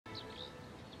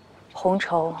红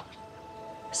绸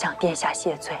向殿下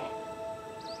谢罪。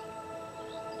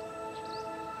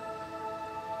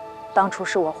当初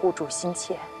是我护主心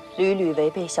切，屡屡违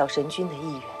背小神君的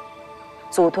意愿，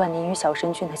阻断您与小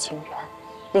神君的情缘，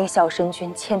令小神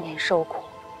君千年受苦，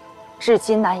至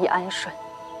今难以安顺。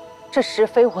这实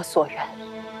非我所愿。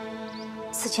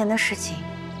此前的事情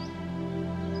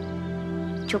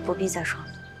就不必再说了。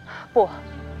不，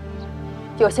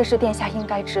有些事殿下应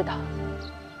该知道。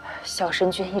小神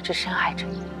君一直深爱着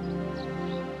你，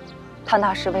他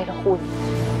那时为了护你，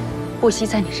不惜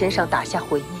在你身上打下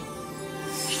魂印，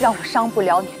让我伤不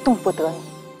了你，动不得你。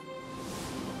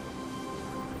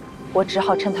我只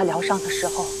好趁他疗伤的时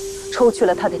候，抽去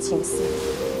了他的情丝。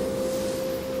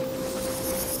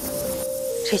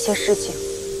这些事情，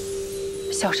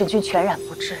小神君全然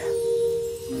不知。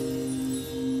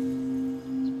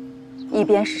一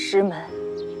边是师门，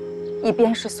一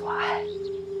边是所爱。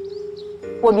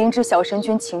我明知小神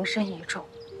君情深意重，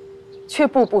却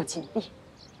步步紧逼。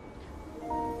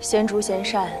贤竹贤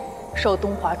善受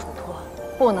东华嘱托，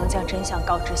不能将真相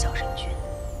告知小神君。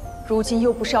如今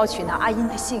又不是要取那阿阴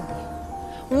的性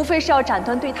命，无非是要斩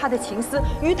断对他的情丝，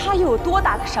于他又有多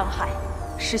大的伤害？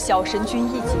是小神君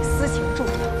一己私情重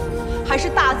要，还是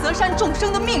大泽山众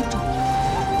生的命重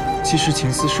要？其实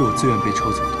情丝是我自愿被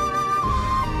抽走的，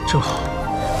正好，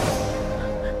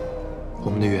我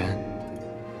们的缘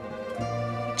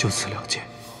就此了结。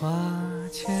花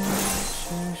间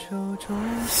是手中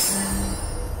线，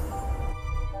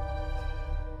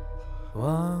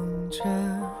望着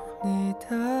你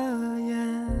的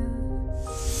眼，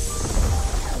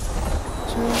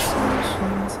这三生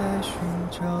在寻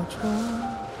找中，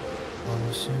往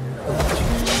事和眷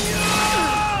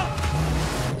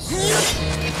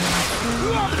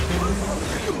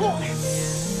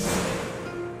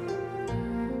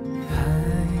寒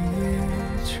夜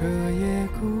彻夜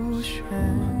孤悬，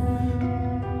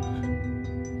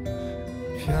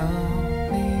飘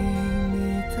零你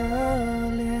的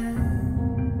脸，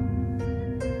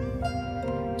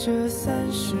这三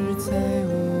世在无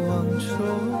望中，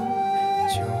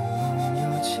旧梦又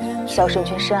牵小神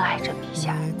君深爱着陛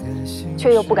下，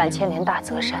却又不敢牵连大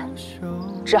泽山，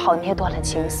只好捏断了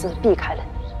情丝，避开了你。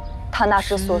他那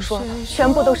时所说的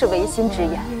全部都是违心之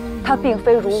言，他并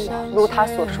非如他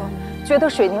所说，觉得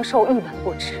水凝寿一文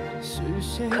不值。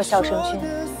可小神君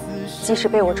即使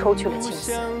被我抽去了情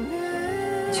丝，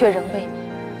却仍为你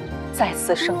再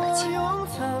次生了情。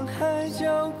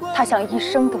他想一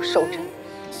生都守着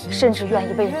你，甚至愿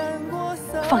意为你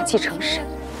放弃成神。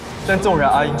但纵然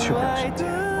阿英去不了神界，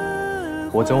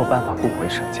我总有办法固回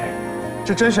神界。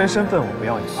这真神身份我不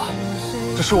要也罢，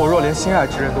只是我若连心爱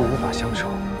之人都无法相守，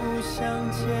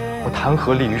我谈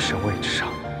何立于神位之上，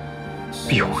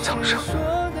庇护苍生？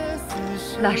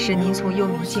那时您从幽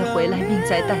冥界回来，命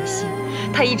在旦夕，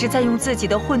他一直在用自己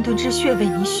的混沌之血为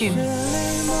您续命。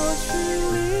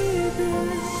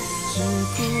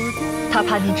他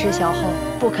怕您知晓后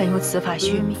不肯用此法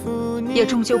续命，也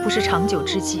终究不是长久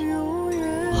之计。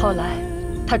后来，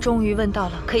他终于问到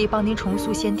了可以帮您重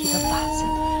塑仙体的法子，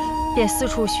便四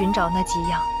处寻找那几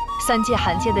样三界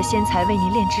罕见的仙材，为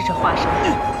您炼制着化神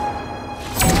丹。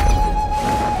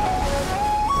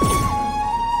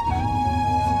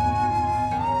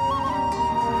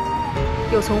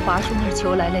又从华叔那儿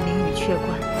求来了灵雨雀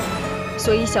冠，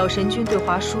所以小神君对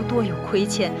华叔多有亏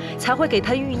欠，才会给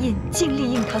他玉印，尽力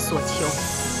应他所求。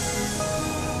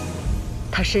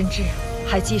他甚至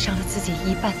还记上了自己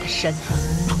一半的身份。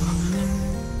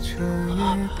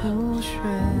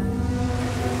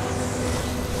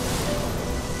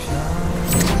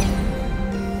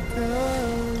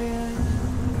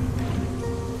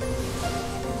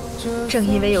正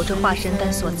因为有这化神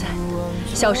丹所在，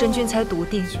小神君才笃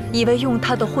定，以为用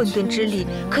他的混沌之力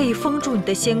可以封住你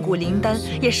的仙骨灵丹，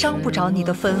也伤不着你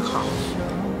的分毫。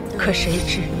可谁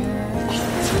知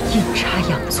阴差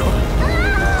阳错。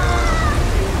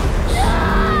是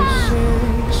谁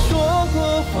说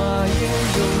过话言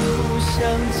永不相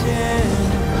见？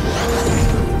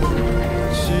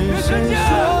是谁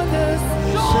说的死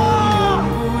生永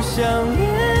不相恋？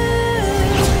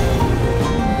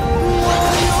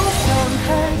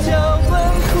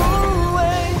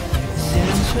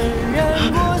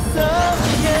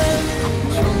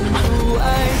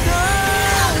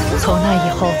从那以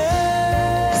后，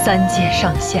三界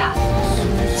上下，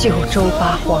九州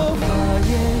八荒，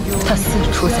他四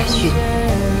处在寻你。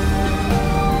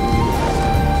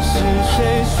是谁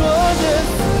说的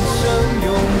此生永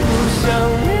不相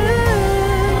恋？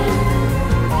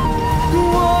我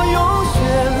用血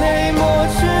泪抹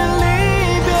去离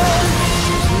别，只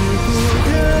顾得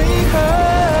遗憾，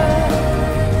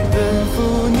奔赴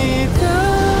你的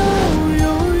永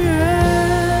远。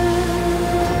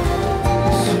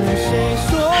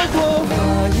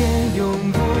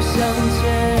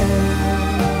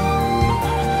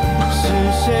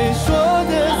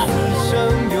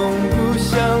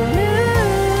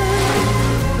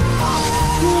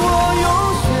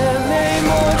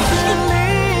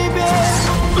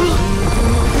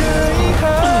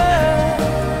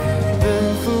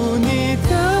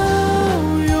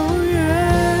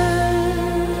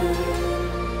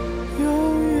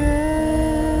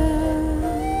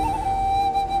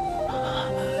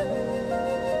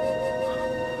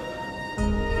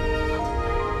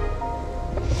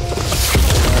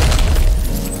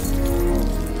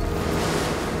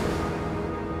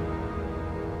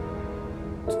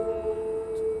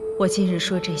我今日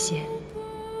说这些，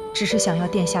只是想要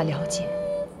殿下了解，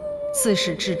自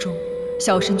始至终，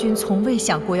小神君从未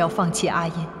想过要放弃阿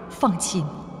音，放弃你。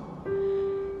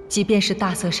即便是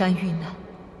大泽山遇难，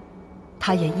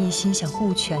他也一心想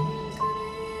顾全你。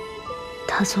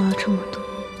他做了这么多，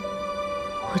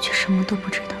我却什么都不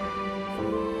知道。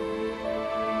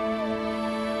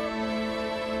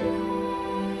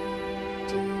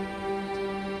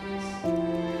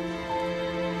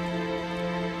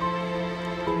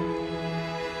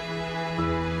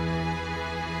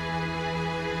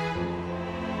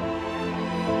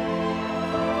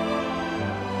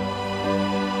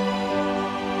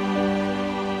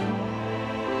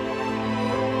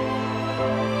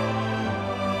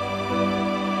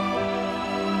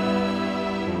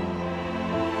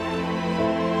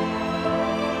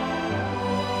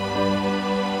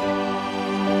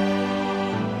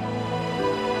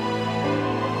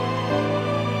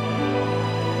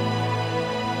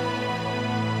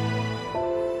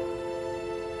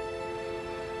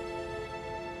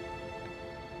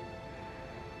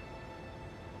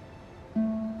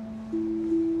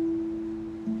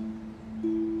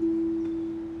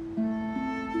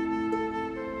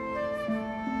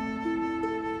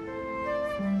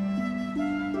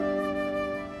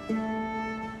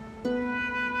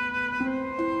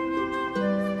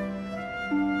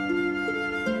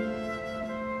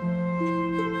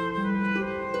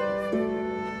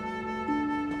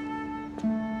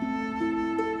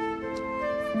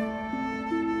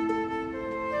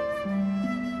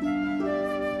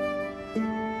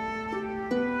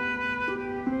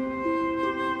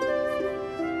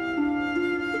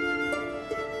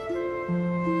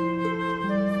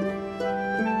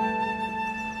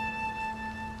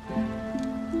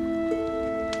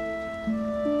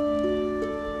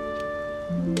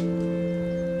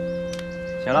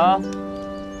醒了，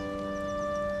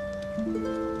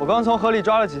我刚从河里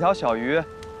抓了几条小鱼，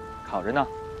烤着呢，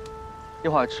一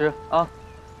会儿吃啊。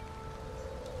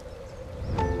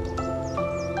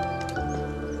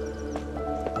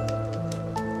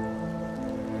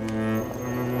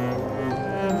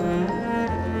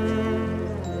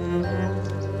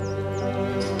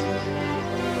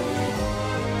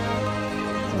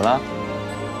怎么了？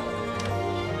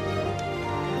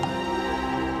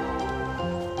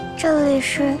 这里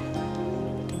是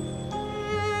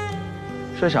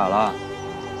睡傻了，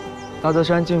大泽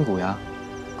山禁谷呀。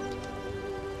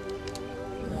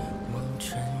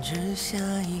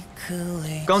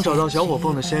刚找到小火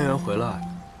凤的仙缘回来，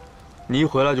你一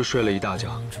回来就睡了一大觉，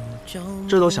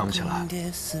这都想不起来，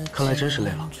看来真是累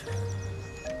了。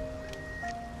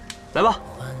来吧，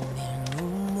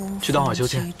去当会儿秋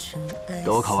千，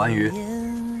等我烤完鱼，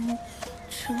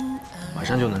马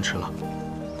上就能吃了。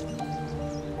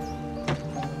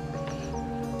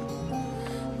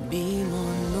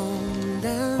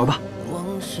 玩吧。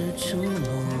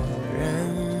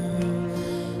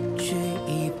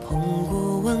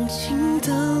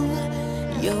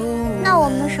那我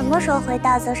们什么时候回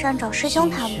大泽山找师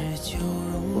兄他们？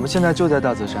我们现在就在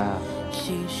大泽山啊。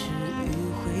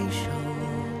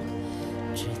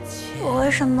我为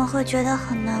什么会觉得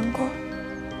很难过？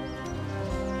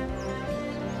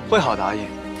会好的，阿印。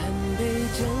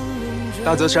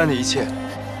大泽山的一切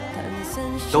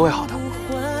都会好的。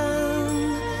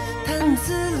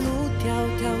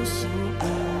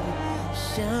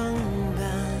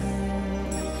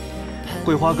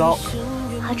 桂花糕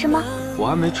好吃吗？我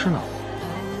还没吃呢。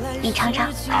你尝尝。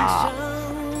啊，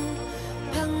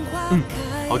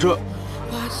好吃。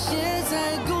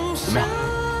怎么样？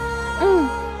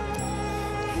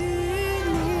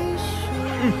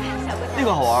这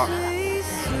个好玩。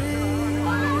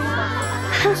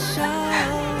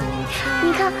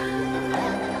你看。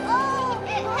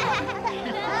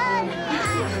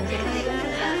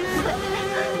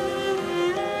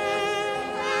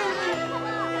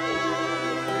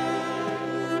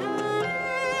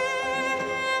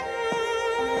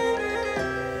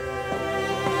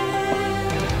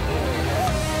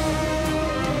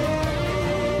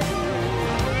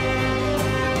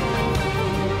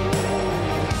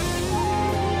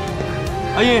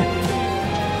 阿印，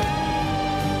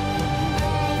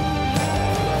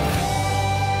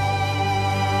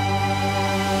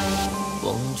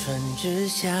望穿之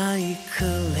下一颗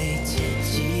泪结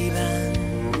羁绊，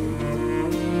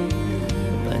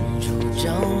半株朝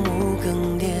暮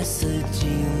更迭，四季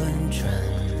轮转。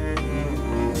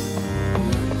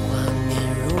画面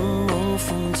如梦，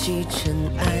风起尘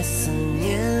埃，思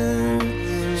念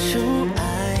成爱。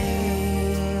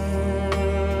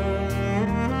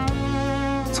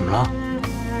 怎么了？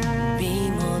笔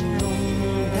墨浓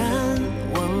淡，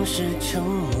往事成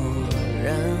蓦然。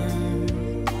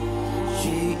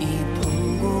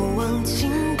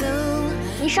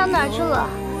上哪儿去了？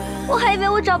我还以为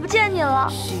我找不见你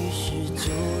了。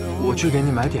我去给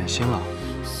你买点心了。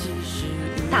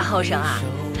大后生啊，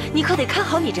你可得看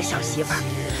好你这小媳妇儿。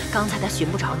刚才她寻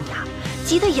不着你啊，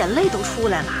急得眼泪都出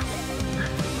来了。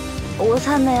我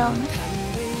才没有呢。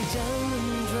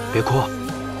别哭，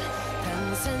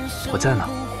我在呢。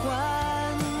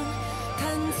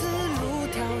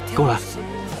跟我来。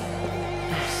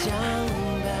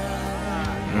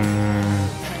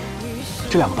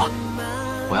这两个吧，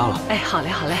我要了。哎，好嘞，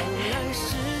好嘞。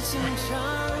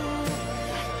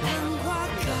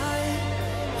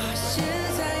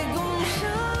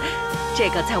这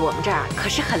个在我们这儿可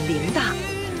是很灵的。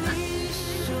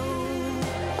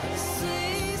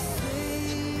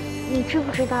你知不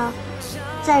知道，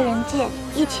在人界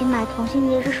一起买同心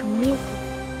结是什么意思？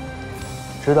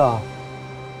知道。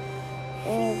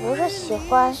你不是喜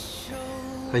欢？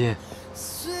阿印，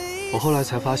我后来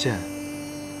才发现，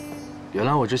原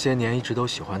来我这些年一直都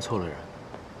喜欢错了人。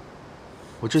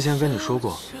我之前跟你说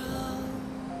过，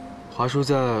华叔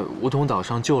在梧桐岛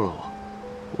上救了我，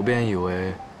我便以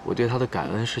为我对他的感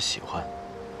恩是喜欢，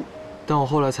但我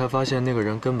后来才发现，那个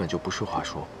人根本就不是华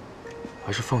叔，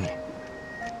而是凤影。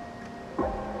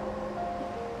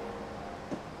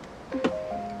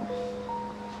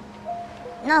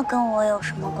那跟我有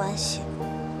什么关系？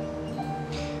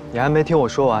你还没听我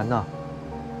说完呢。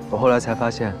我后来才发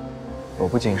现，我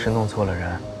不仅是弄错了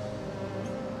人，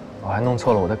我还弄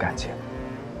错了我的感情。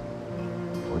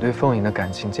我对凤影的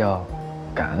感情叫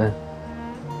感恩，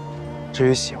至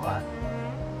于喜欢，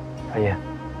阿燕，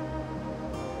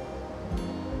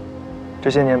这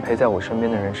些年陪在我身边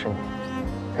的人是你，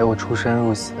陪我出生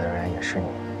入死的人也是你，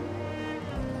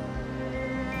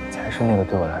才是那个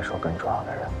对我来说更重要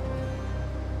的人，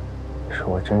也是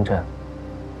我真正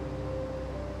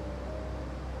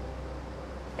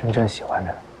喜欢的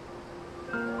人。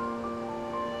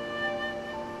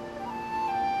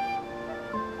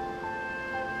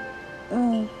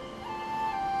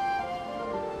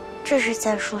这是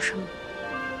在说什么？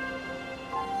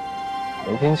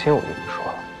没听清我就不说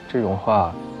了，这种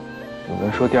话你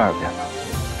能说第二遍吗？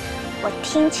我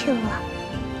听清了。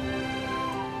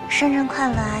生辰快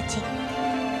乐，阿锦！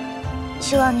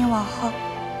希望你往后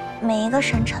每一个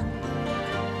生辰，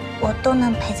我都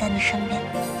能陪在你身边。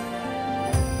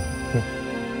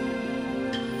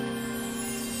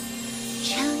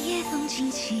长夜风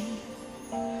轻轻，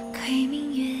窥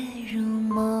明月如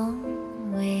梦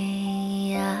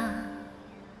微呀。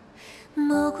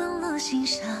眸光落心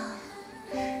上，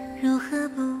如何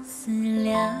不思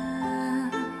量？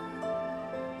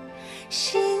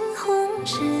猩红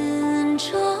尘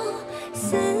中，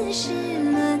似是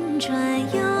轮转，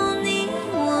有你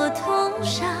我同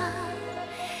上，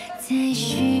在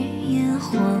虚掩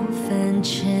荒凡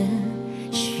成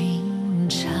寻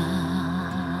常，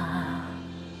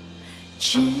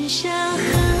只想和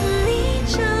你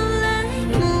朝来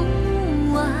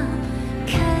暮往，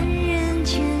看人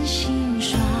间心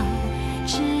爽，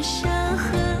只想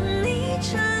和你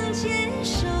长街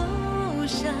受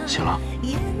伤。醒了。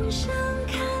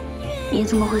你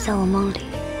怎么会在我梦里？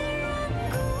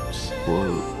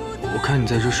我看你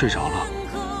在这睡着了，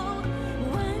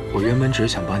我原本只是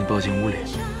想把你抱进屋里，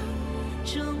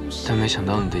但没想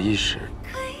到你的意识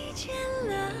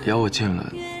邀我进了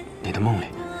你的梦里。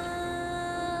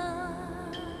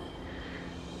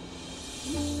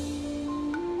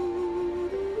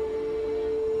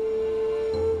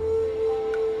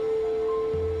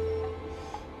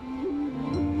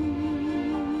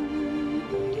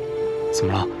怎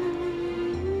么了？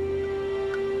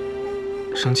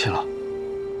生气了？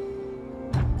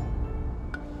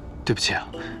对不起啊，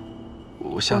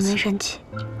我下次。我没生气，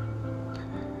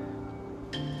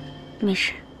没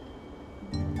事。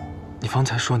你方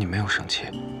才说你没有生气。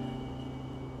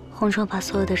红州把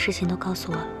所有的事情都告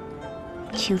诉我了，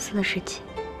青丝的事情，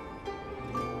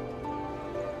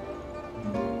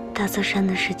大泽山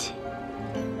的事情，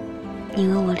你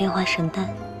为我炼化神丹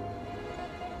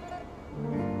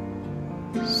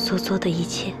所做的一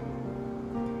切，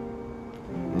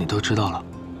你都知道了。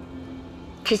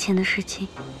之前的事情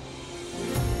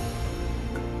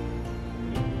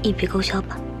一笔勾销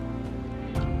吧。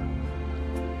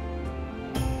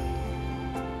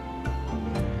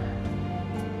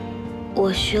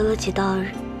我学了几道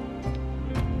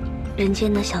人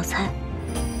间的小菜，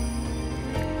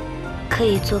可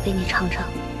以做给你尝尝。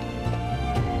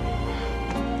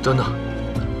等等，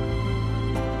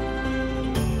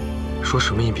说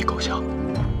什么一笔勾销？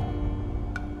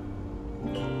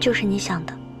就是你想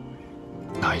的。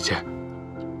哪一件？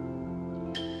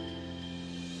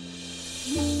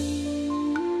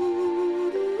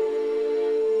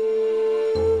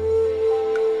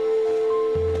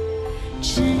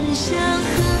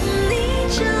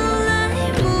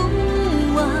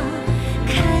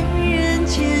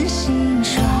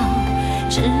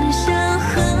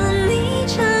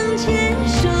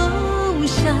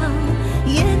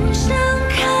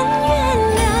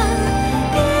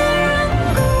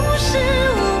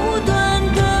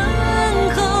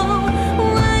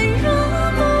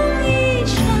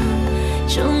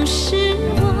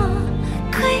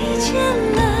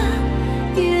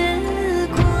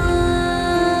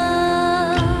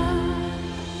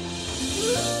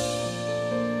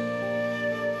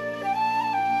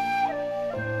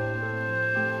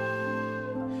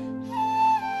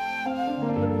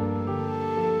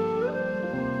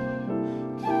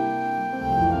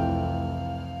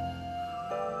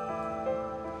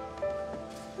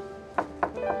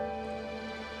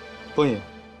风影，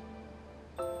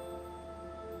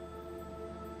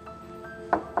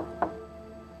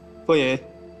风影，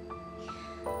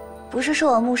不是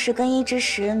说我牧师更衣之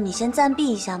时，你先暂避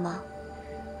一下吗？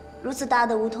如此大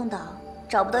的梧桐岛，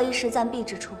找不到一时暂避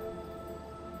之处。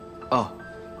哦，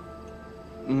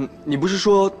你不是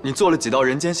说你做了几道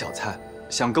人间小菜，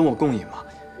想跟我共饮吗？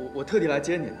我特地来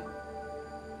接你的。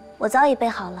我早已备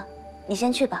好了，你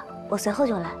先去吧，我随后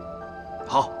就来。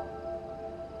好，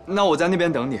那我在那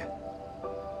边等你。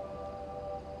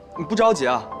你不着急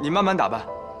啊，你慢慢打扮。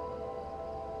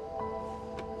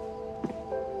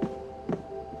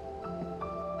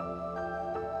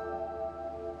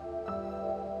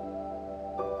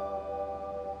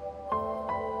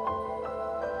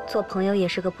做朋友也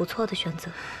是个不错的选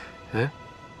择。哎，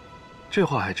这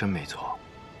话还真没错。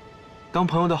当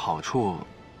朋友的好处，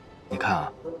你看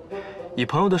啊，以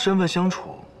朋友的身份相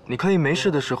处，你可以没事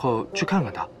的时候去看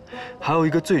看他。还有一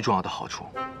个最重要的好处，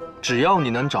只要你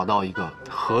能找到一个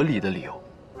合理的理由，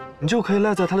你就可以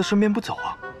赖在他的身边不走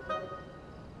啊。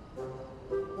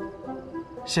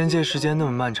仙界时间那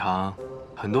么漫长，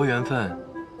很多缘分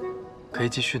可以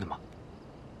继续的嘛。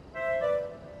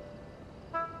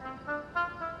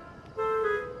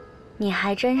你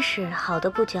还真是好的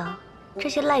不教，这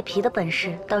些赖皮的本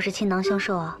事倒是倾囊相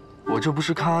授啊。我这不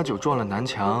是看阿九撞了南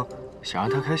墙，想让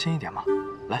他开心一点吗？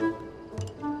来。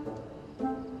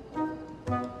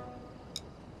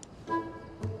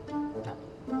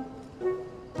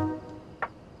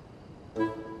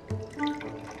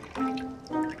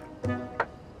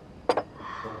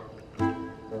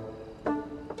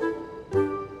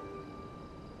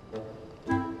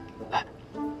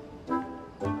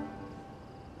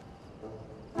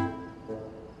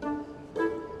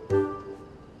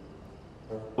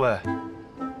喂，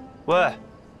喂，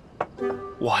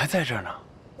我还在这儿呢。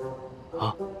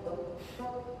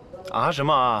啊什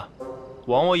么啊？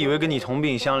枉我以为跟你同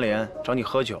病相怜，找你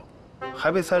喝酒，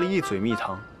还被塞了一嘴蜜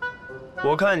糖。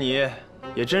我看你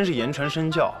也真是言传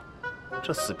身教，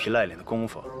这死皮赖脸的功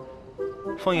夫，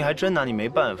凤仪还真拿你没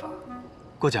办法。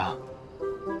过奖，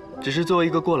只是作为一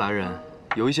个过来人，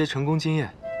有一些成功经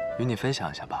验，与你分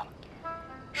享一下罢了。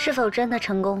是否真的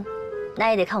成功，那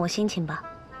也得看我心情吧。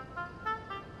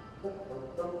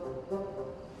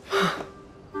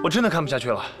我真的看不下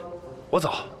去了，我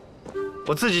走，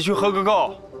我自己去喝个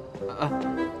够。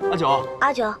阿九，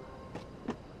阿九，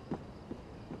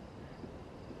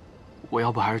我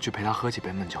要不还是去陪他喝几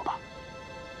杯闷酒吧。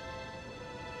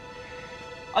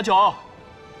阿九，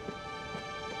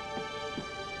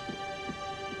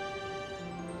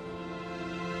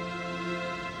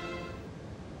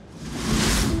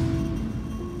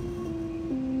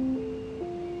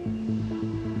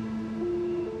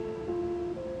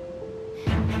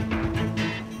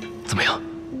怎么样？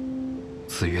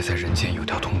子曰在人间有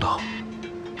条通道，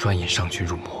专引上君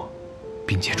入魔，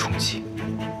并解冲击。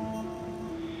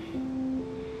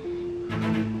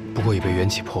不过已被缘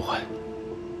起破坏。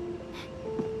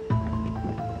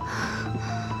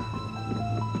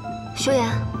修言，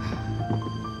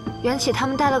缘起他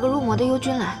们带了个入魔的幽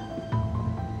君来。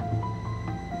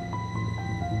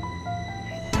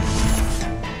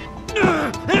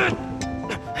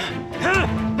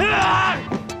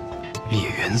烈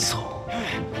元叟，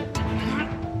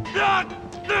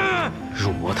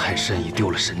入魔太深，已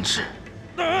丢了神智，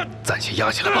暂且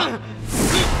压起来吧。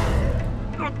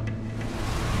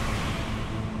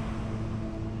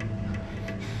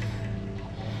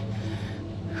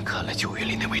看来九云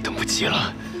里那位等不及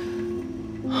了。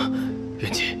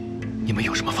缘起，你们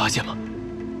有什么发现吗？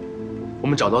我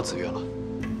们找到子月了，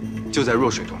就在弱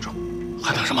水洞中。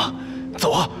还等什么？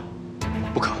走啊！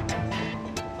不可。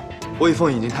我与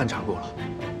凤已经探查过了，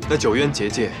那九渊结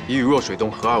界已与弱水洞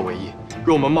合二为一。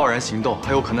若我们贸然行动，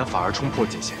很有可能反而冲破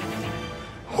界限。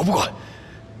我不管，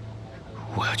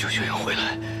我要救轩辕回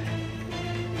来。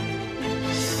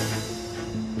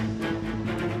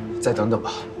再等等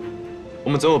吧，我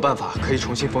们总有办法可以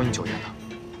重新封印九渊的。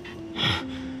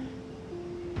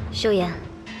修言，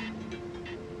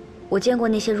我见过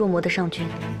那些入魔的上君，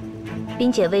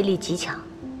冰解威力极强，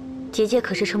结界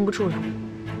可是撑不住了。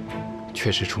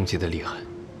确实冲击的厉害。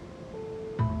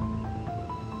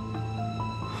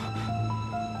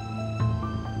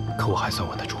可我还算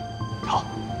稳得住。好，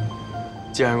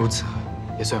既然如此，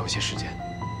也算有些时间。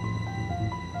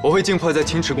我会尽快在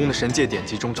青池宫的神界典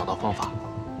籍中找到方法。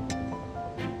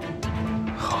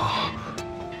好，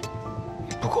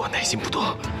不过我耐心不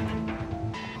多，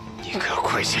你可要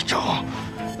快些找。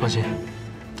放心，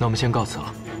那我们先告辞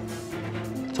了。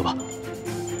走吧。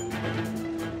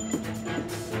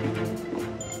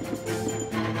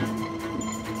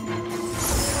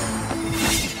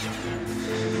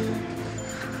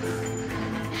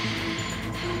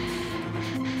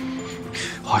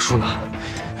华叔呢？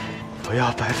不要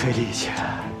白费力气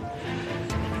了。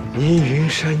倪云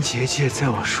山结界在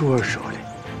我叔儿手里，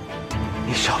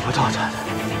你找不到他的。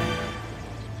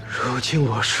如今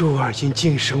我叔儿已经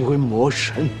晋升为魔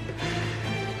神，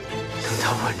等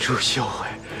他稳住修为，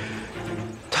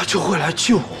他就会来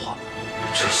救我。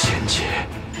这仙界，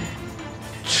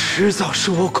迟早是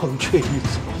我孔雀一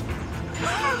族。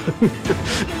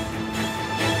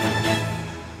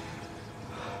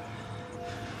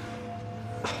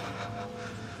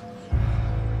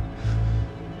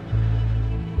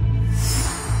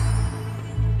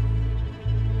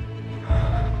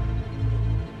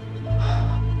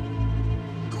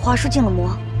华叔进了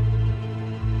魔，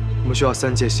我们需要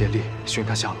3界协力寻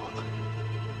他下落。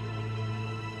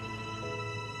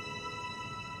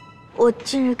我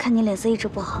近日看你脸色一直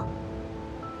不好，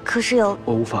可是有……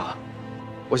我无法了，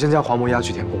我先将华魔押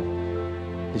去天宫，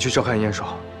你去照看燕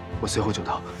爽，我随后就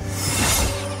到。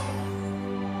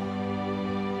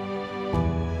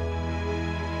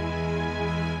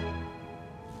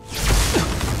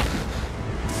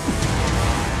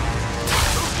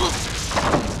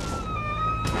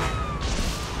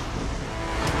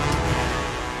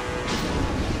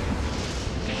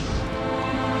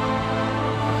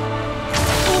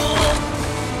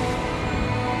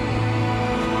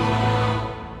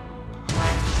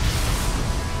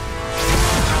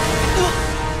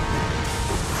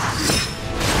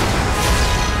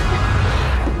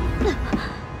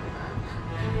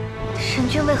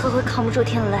为何会扛不住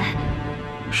天雷？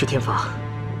是天罚。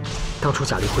当初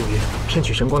贾离会约骗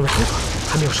取神光的惩罚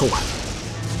还没有收完。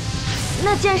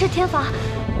那既然是天罚，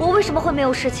我为什么会没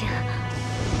有事情？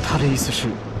他的意思是，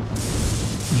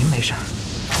您没事。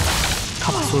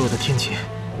他把所有的天劫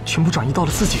全部转移到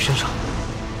了自己身上。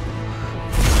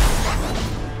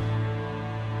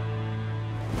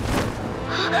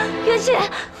元气，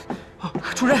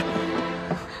主任，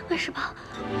没事吧？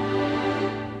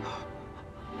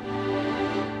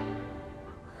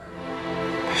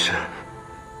没事。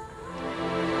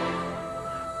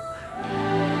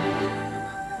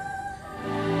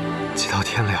几道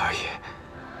天雷而已，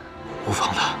无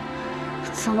妨的。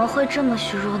怎么会这么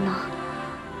虚弱呢？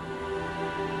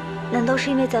难道是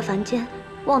因为在凡间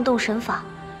妄动神法，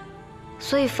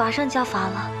所以罚上加罚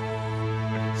了？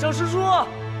小师叔！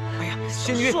哎呀，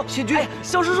仙君，仙君！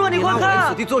小师叔，你快看！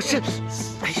此地作甚？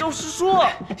小师叔，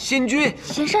仙君！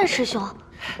贤善师兄。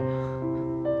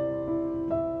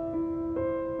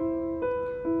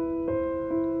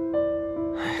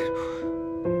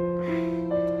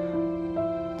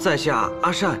在下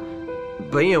阿善，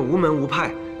本也无门无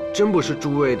派，真不是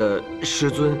诸位的师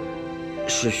尊、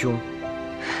师兄。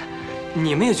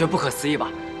你们也觉得不可思议吧？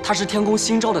他是天宫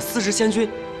新招的司职仙君，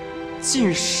竟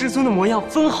与师尊的模样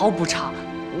分毫不差。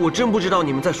我真不知道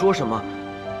你们在说什么，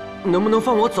能不能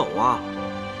放我走啊？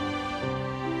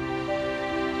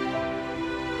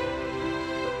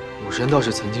武神倒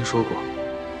是曾经说过，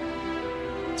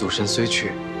祖神虽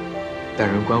去，但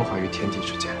仍关怀于天地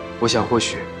之间。我想或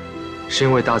许是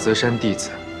因为大泽山弟子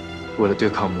为了对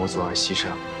抗魔族而牺牲，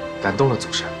感动了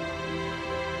祖神，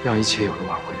让一切有了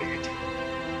挽回的余地。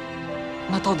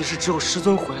那到底是只有师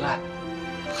尊回来，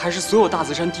还是所有大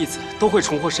泽山弟子都会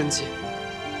重获生机？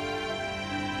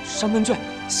山门卷，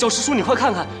小师叔，你快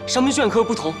看看，山门卷可有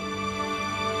不同？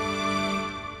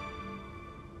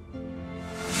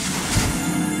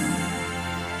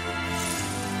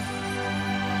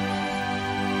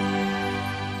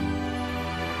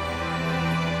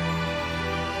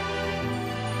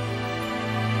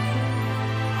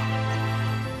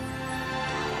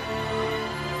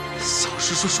小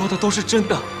师叔说的都是真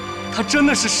的，他真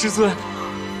的是师尊，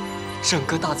整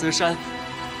个大泽山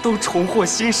都重获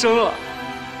新生了。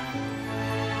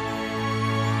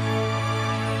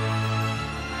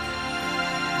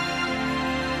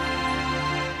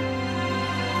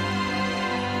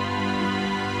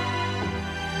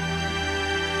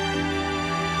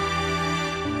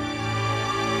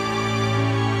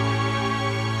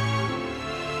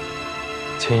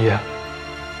青叶，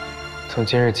从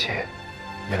今日起，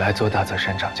你来做大泽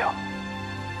山掌教。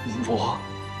我。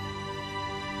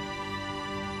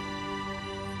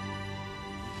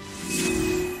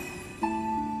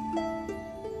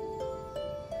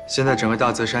现在整个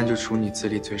大泽山就除你资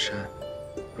历最深，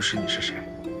不是你是谁？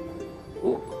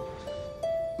我。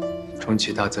重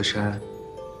启大泽山，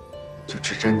就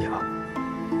只争你了。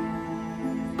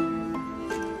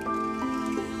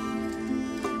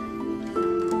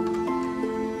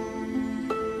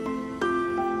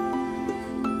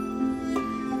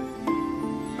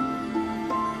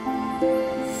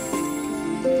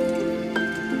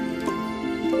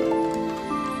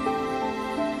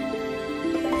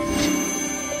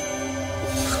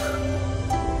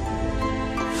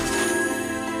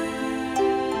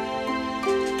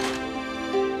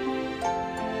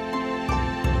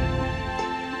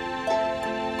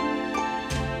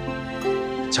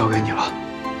交给你了。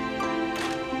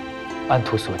按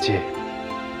图所记，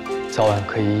早晚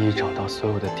可以一一找到所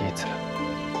有的弟子，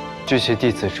聚齐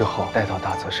弟子之后带到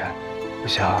大泽山。不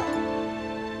想，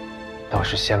要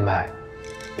是仙脉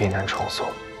必难重塑。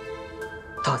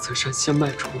大泽山仙脉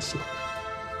重塑，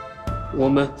我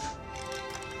们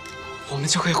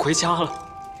就可以回家了。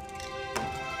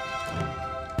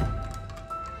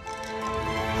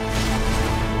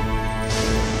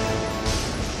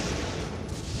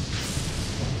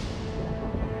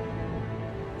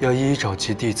要一一找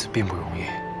齐弟子并不容易，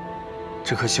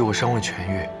只可惜我尚未痊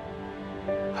愈，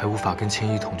还无法跟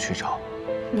卿一同去找。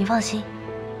你放心，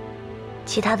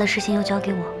其他的事情又交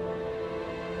给我。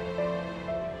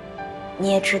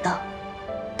你也知道，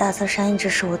大泽山一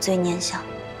直是我最念想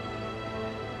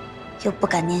又不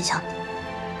敢念想的。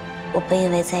我本以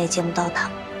为再也见不到他，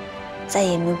再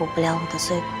也弥补不了我的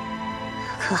罪过，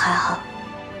可还好，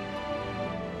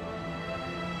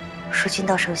蜀君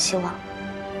倒是有希望。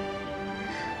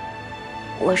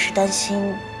我是担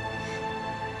心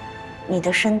你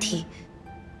的身体。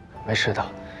没事的，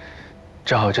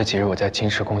正好这几日我在金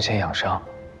池宫先养伤。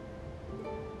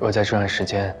若在这段时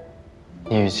间，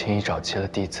你与青衣找齐了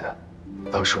弟子，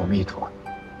到时我们一同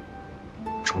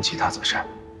重启大泽山。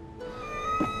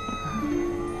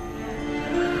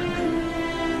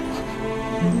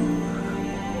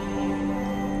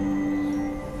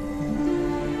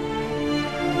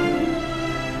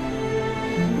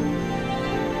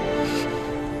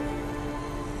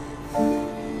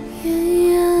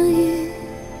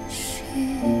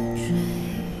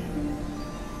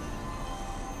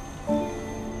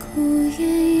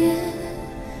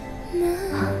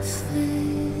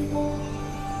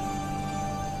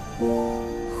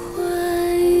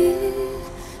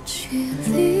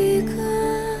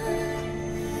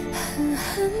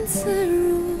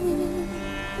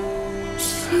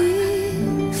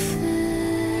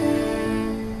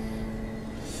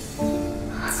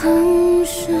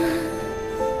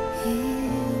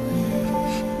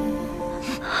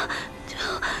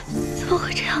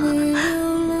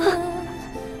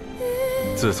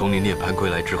自从你涅槃归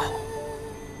来之后，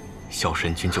小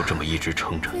神君就这么一直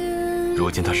撑着。如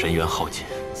今他神元耗尽，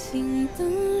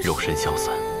肉身消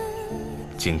散，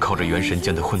仅靠着元神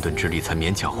间的混沌之力才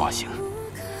勉强化形。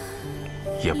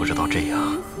也不知道这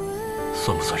样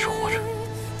算不算是活着。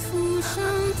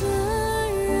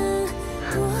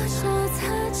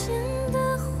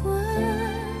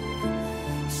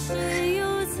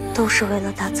都是为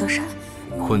了大泽山。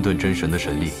混沌真神的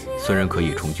神力虽然可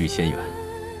以重聚仙元，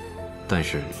但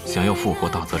是想要复活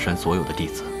大泽山所有的弟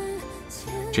子，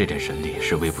这点神力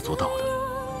是微不足道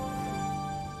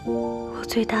的。我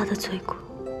最大的罪过，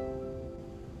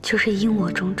就是因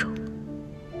我种种，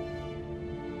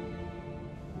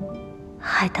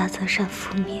害大泽山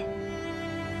覆灭。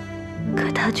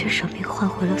可他却舍命换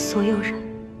回了所有人，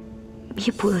弥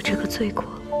补了这个罪过。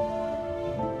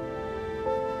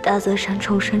大泽山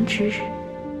重生之日，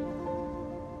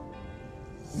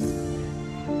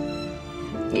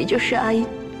也就是阿英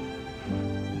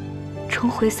重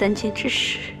回三界之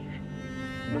时，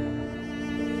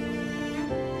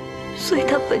所以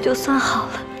他本就算好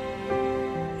了。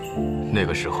那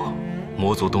个时候，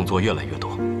魔族动作越来越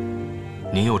多，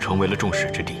您又成为了众矢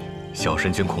之的，小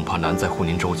神君恐怕难再护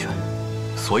您周全，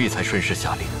所以才顺势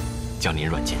下令将您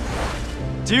软禁。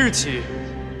即日起，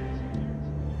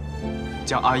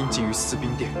将阿英禁于司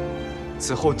兵殿，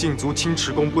此后禁足青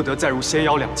池宫不得再入仙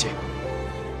妖两界。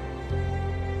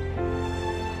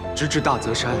直至大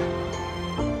泽山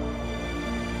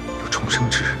有重生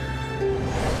之日。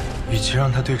与其让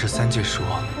他对这三界失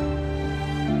望，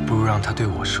不如让他对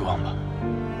我失望吧。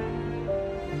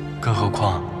更何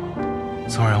况，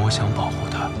纵然我想保护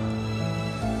他，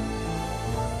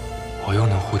我又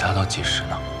能护他到几时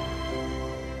呢？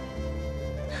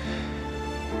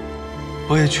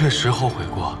我也确实后悔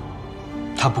过，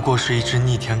他不过是一只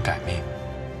逆天改命、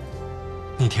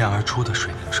逆天而出的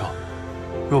水灵兽。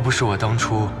若不是我当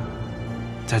初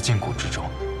在禁锢之中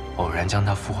偶然将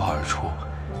他孵化而出，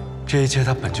这一切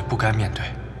他本就不该面对。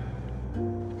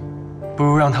不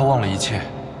如让他忘了一切，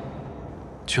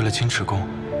去了青池宫，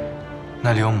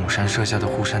那里有母山设下的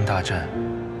护山大阵，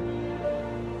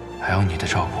还有你的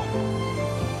照顾，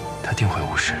他定会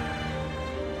无事。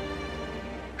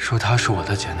说他是我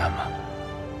的劫难吗？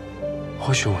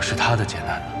或许我是他的劫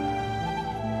难呢。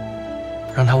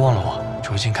让他忘了我，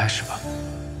重新开始吧。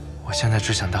我现在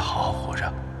只想他好好活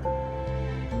着，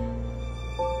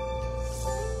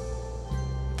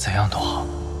怎样都好。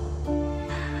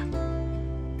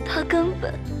他根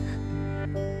本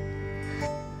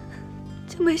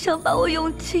就没想把我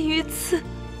用尽于此。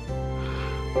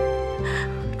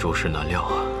诸事难料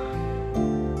啊。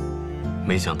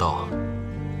没想到，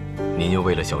您又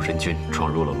为了小神君闯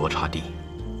入了罗刹地。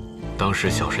当时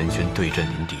小神君对阵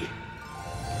临敌，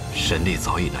神力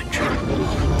早已难支。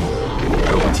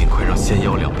若不尽快让仙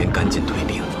妖两边赶紧退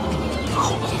兵，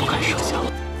后果不敢设想，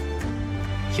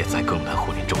也再更难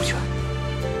护理周全。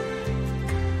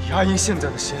以阿英现在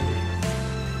的仙力，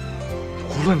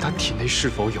无论他体内是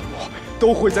否有魔，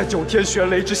都会在9天玄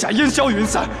雷之下烟消云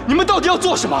散。你们到底要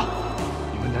做什么？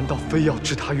你们难道非要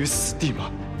置他于死地吗？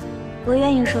我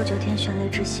愿意受9天玄雷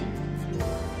之刑，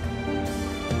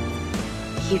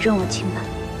以证我清白。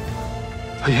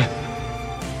阿英，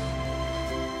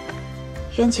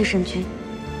冤气神君，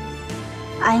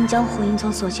阿英将火鹰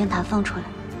从锁仙塔放出来，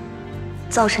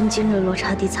造成今日罗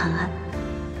刹地惨案，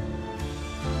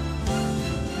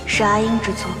是阿英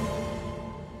之错，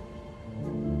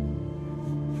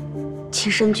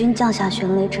请神君降下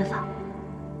玄雷之法。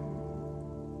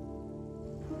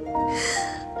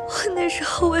我那时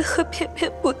候为何偏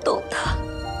偏不懂他？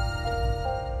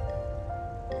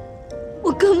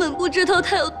我根本不知道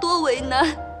他有多为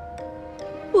难。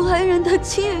我还让他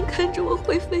亲眼看着我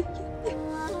灰飞烟灭，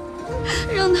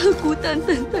让他孤单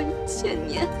等待1000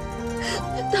年。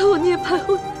待我涅槃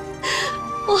后，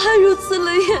我还如此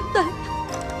冷眼待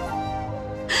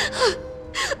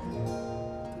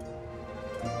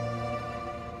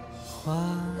花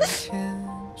前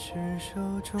执手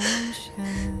中线。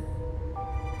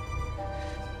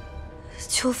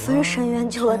9分神元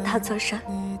救了大泽山，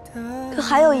可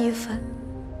还有1分，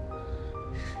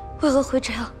为何会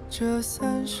这样？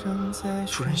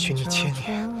主人寻你千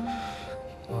年，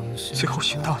最后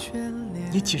寻到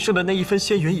你仅剩的那1分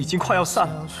仙元已经快要散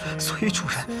了，所以主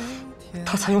人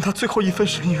他才用他最后1分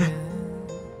神元。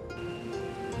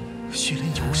血莲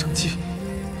已无生机，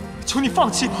求你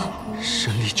放弃吧。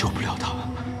神力救不了他，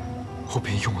我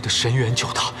便用我的神元救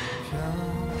他。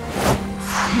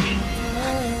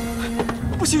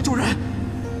不行，主人，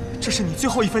这是你最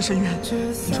后1分神元，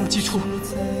你若击出，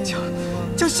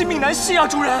将性命难系啊！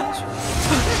主人，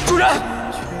主人，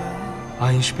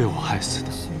阿英是被我害死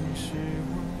的。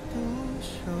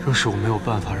若是我没有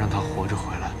办法让她活着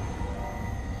回来，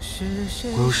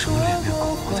我有什么脸面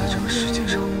苟活在这个世界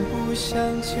上？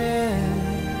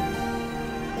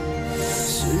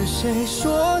是谁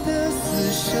说的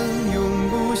死生永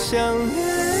不相恋？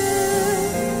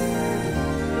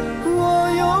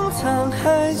我用沧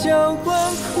海浇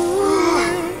灌枯萎，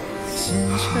星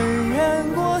辰染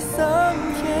过桑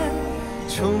田，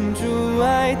重铸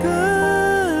爱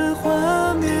的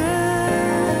画面。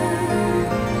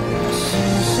是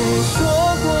谁说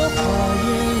过花言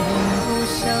永不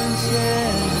相见？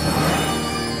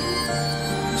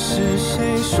是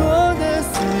谁说的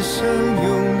死生永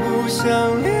不相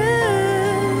恋？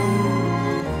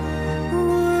我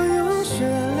用血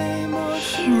泪抹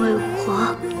去因为我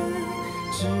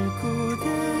桎梏的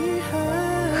遗憾，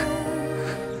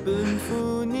奔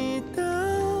赴你的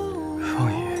凤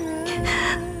仪，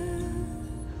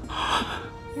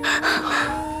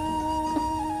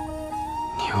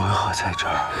你为何在这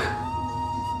儿？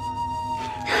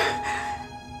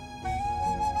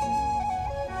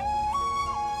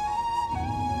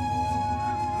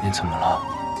你怎么了？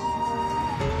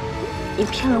你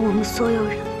骗了我们所有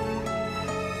人。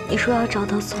你说要找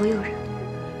到所有人，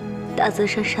大泽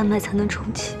山山脉才能重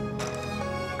启。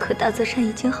可大泽山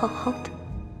已经好好的，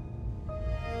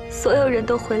所有人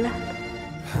都回来了，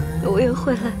我也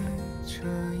回来了。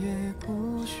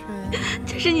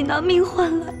这是你拿命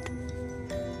换来的，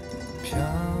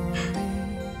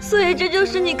所以这就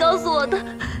是你告诉我的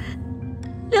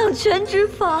两全之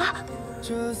法。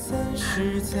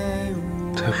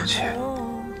对不起。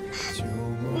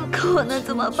可我能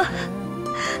怎么办？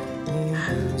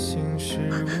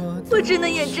我只能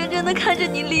眼睁睁地看着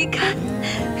你离开，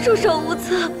束手无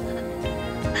策。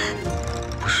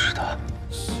不是的，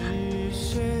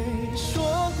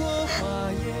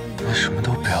你什么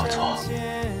都不要做，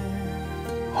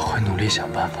我会努力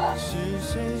想办法。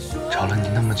找了你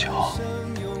那么久，好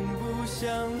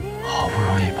不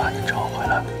容易把你找回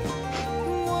来，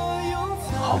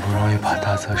好不容易把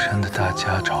大泽山的大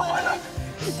家找回来，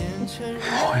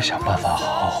我会想办法好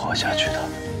好活下去的。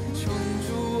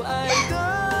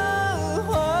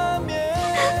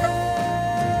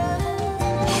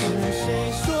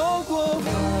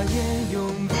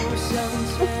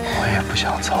我也不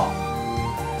想走，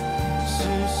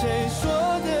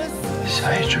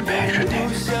想一直陪着你。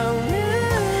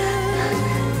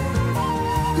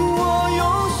我用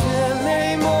血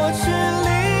泪抹去离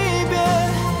别，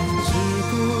桎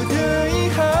梏的遗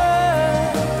憾，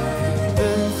奔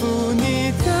赴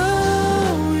你到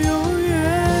永远。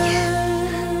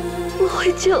我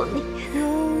会救你，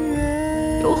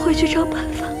我会去找办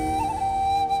法。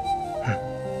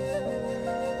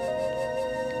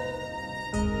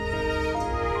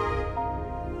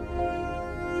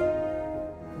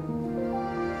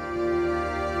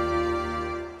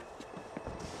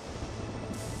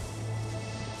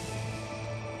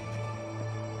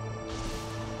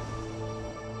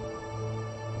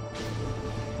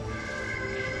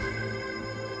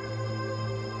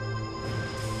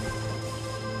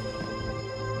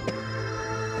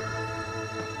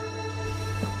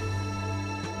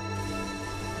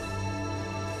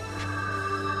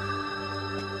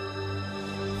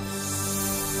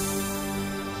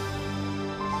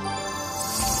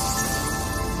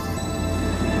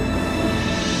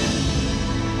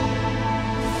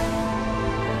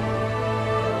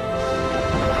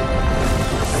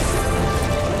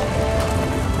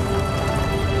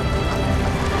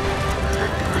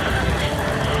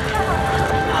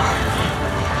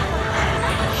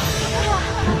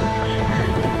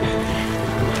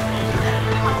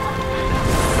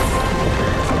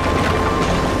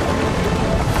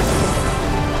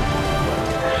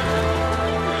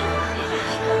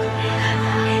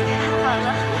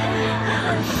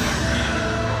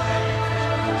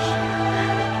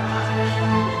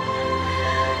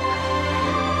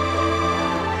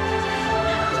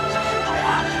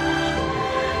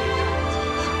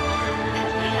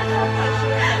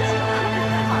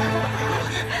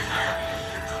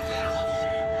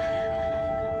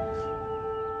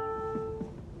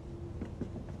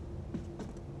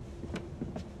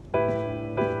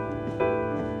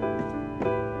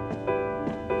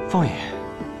凤仪，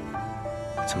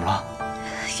怎么了？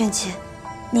元气，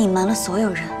你隐瞒了所有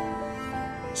人，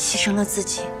牺牲了自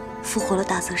己，复活了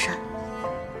大泽山，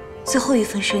最后一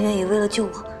份神愿也为了救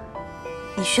我。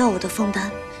你需要我的枫丹，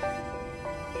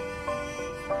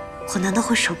我难道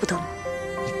会舍不得吗？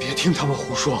你别听他们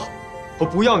胡说，我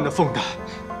不要你的枫丹，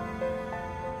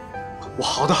我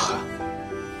豪得很。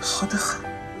好得很。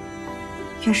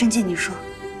元神剑，你说，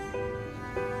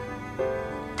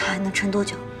他还能撑多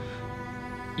久？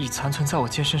以残存在我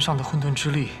剑身上的混沌之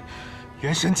力，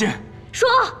元神剑说，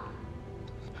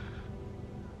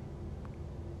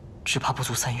只怕不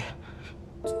足3月。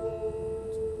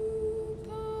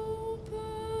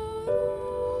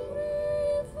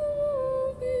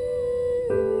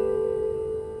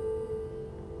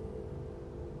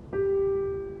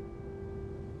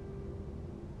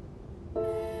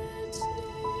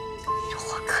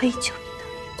我可以救你的。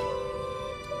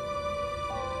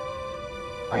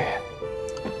王爷，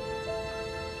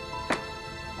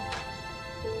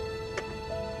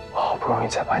我好不容易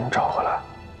才把你找回来，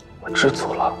我知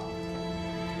足了。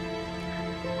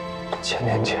1000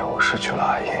年前我失去了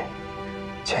阿英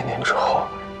，1000年之后，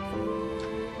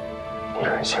你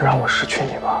忍心让我失去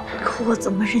你吗？可我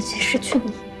怎么忍心失去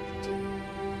你？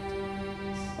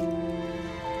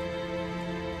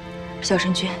小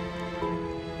神君，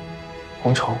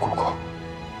红绸姑姑，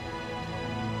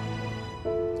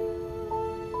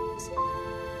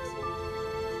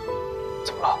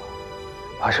怎么了？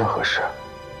发生何事？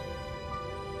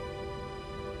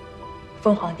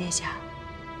凤凰殿下，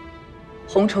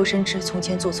红绸深知从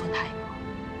前做错太过，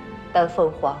但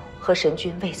凤凰和神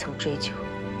君未曾追究，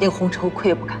令红绸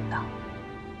愧不敢当。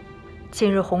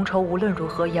今日红绸无论如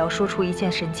何也要说出一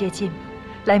件神界禁密，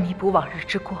来弥补往日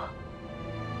之过。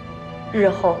日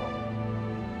后，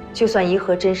就算颐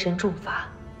和真神重罚，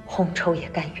红绸也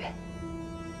甘愿。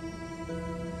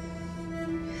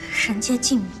神界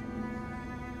禁密，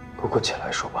姑姑起来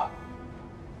说吧。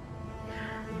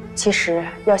其实，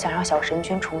要想让小神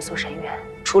君重塑神元，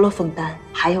除了枫丹，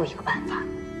还有一个办法。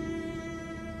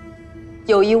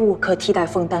有一物可替代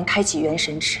枫丹开启元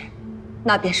神池，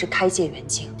那便是开界元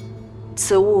晶。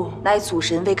此物乃祖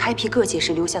神为开辟各界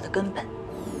时留下的根本，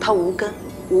它无根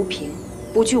无凭，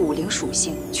不具武灵属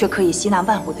性，却可以吸纳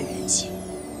万物的元气，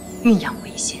蕴养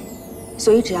为心。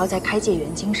所以，只要在开界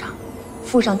元晶上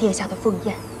附上殿下的凤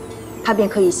焰，它便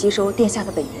可以吸收殿下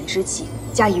的本源之气，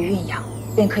加以蕴养，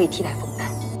便可以替代枫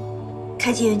丹。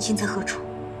开界元晶在何处？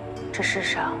这世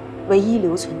上唯一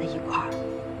留存的一块，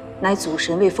乃祖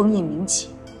神为封印冥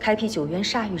起，开辟9渊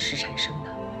煞域时产生的，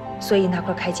所以那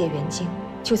块开界元晶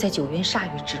就在9渊煞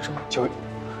域之中。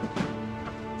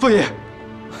凤爷，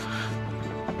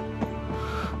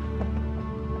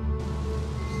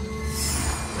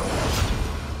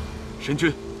神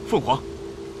君，凤凰，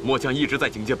末将一直在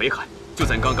警戒北海。就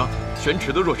在刚刚，玄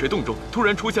池的弱水洞中突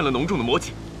然出现了浓重的魔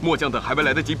气，末将等还未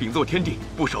来得及禀奏天帝，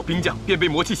不少兵将便被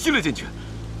魔气吸了进去。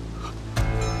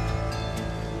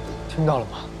听到了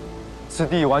吗？此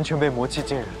地完全被魔气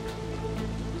浸染，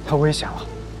太危险了。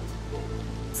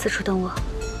此处等我。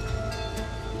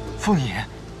凤爷，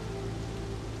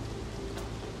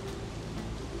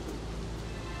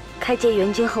开界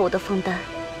元晶和我的枫丹，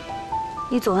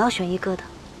你总要选一个的。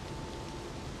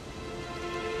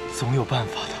总有办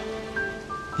法的。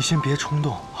你先别冲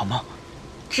动，好吗？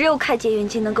只有开界元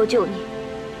晶能够救你。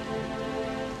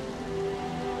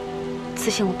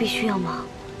此行我必须要忙。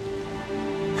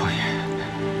凤爷，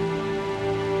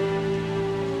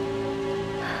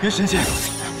元神剑，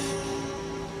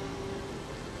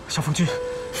小凤君，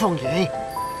凤爷，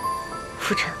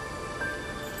父臣。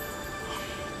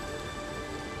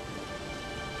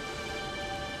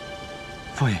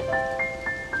凤爷，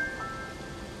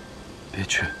别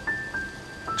去。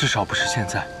至少不是现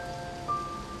在。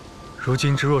如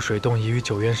今之弱水洞已与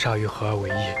9渊煞域合而为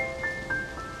一，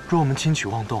若我们轻举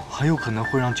妄动，很有可能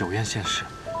会让9渊现世。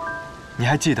你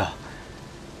还记得，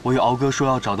我与敖哥说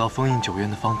要找到封印9渊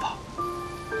的方法。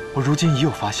我如今已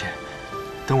有发现，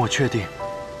等我确定，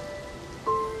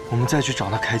我们再去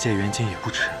找那开界元晶也不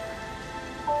迟。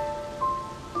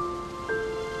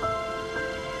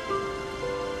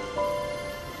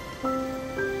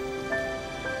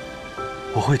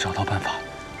我会找到办法。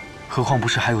何况不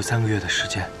是还有3个月的时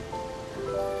间，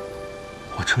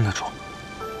我撑得住。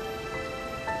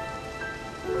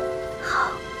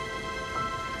好，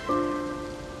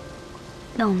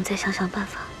那我们再想想办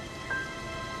法。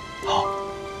好。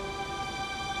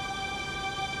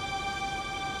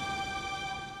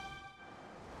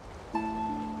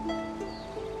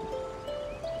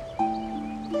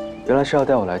原来是要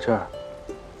带我来这儿，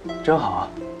真好啊，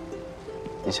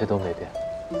一切都没变。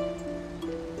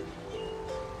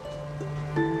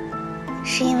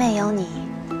是因为有你，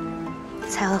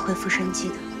才会恢复生机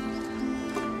的。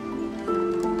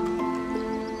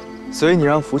所以你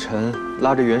让浮尘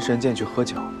拉着元神剑去喝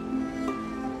酒，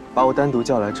把我单独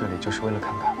叫来这里，就是为了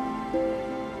看看。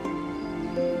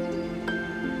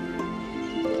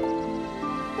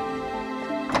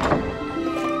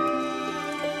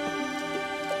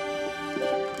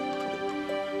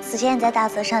此前你在大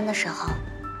泽山的时候，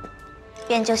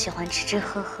便就喜欢吃吃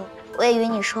喝喝。我也与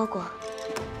你说过，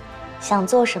想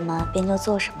做什么便就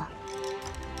做什么，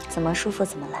怎么舒服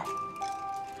怎么来。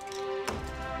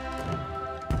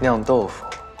酿豆腐、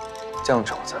酱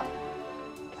肘子，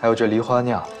还有这梨花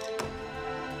酿，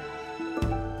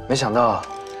没想到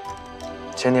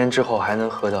千年之后还能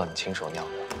喝到你亲手酿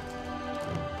的。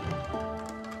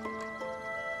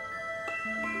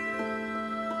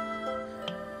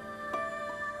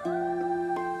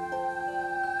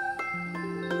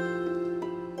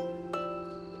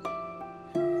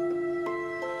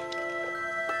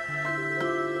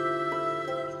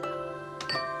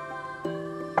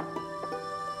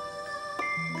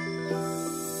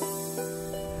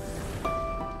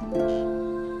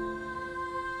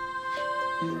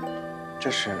这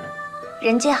是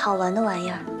人界好玩的玩意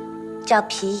儿，叫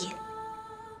皮影。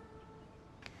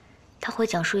他会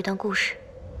讲述一段故事。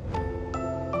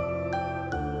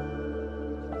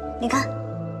你看，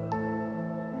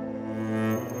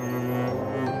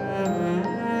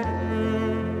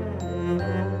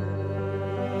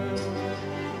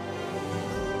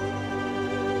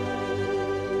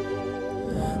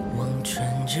望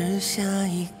穿之下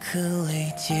一颗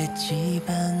泪结羁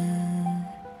绊。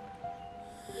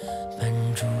半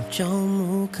烛朝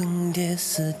暮，更迭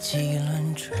四季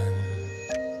轮转。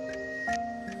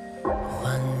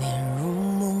华年如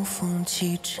梦，风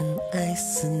起尘埃，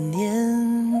思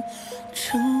念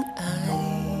尘埃。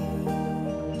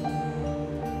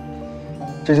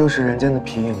这就是人间的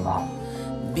皮影吗？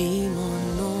笔墨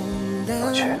浓淡，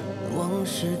我去。往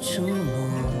事成漠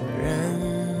然，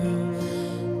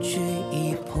却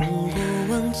已碰过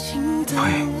往情的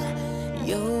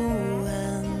幽暗。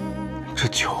这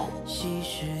酒。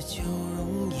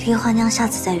梨花酿下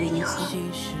次再与你喝，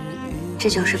这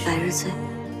酒是百日醉。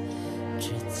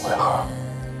为何？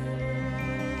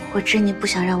我知你不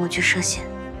想让我去涉险，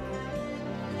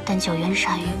但九渊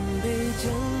煞域，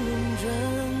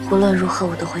无论如何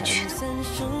我都会去的。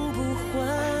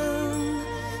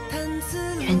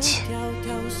缘起，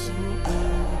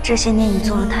这些年你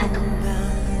做了太多，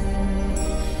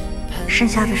剩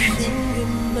下的事情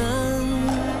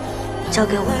交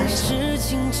给我来做。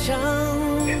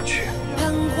别去。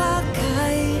花开，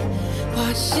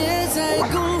花谢在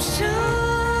弓上，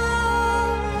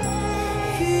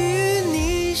与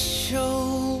你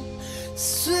手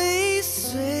岁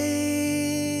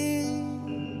岁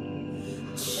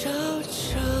朝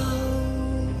朝。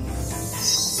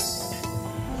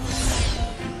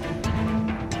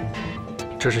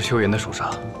这是修言的手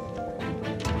札，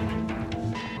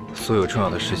所有重要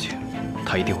的事情，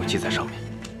他一定会记在上面。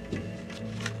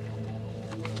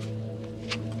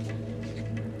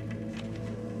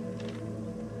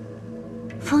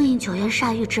封印九渊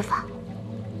煞域之法，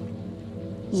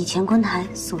以乾坤台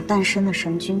所诞生的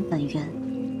神君本源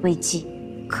为基，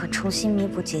可重新弥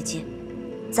补结界，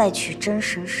再取真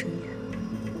神神元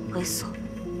为锁，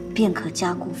便可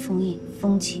加固封印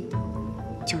封禁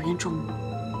九渊众魔。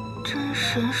真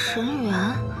神神元，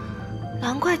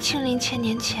难怪青灵千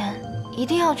年前一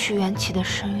定要取缘起的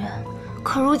神元，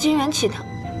可如今缘起他。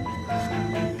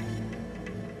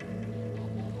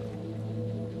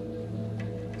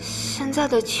现在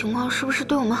的情况是不是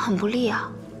对我们很不利啊？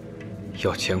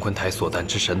要乾坤台所诞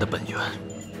之神的本源，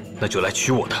那就来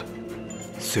取我的。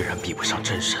虽然比不上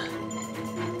真神，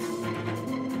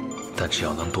但只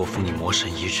要能多封你魔神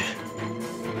一日，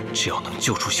只要能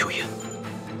救出修言，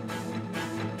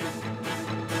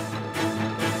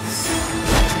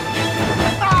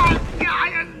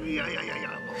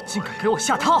竟敢给我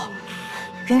下套！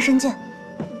元神剑，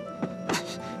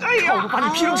看我不把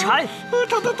你劈成柴！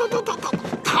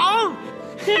疼！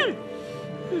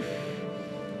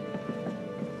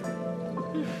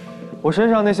我身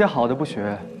上那些好的不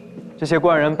学，这些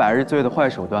灌人百日醉的坏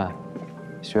手段，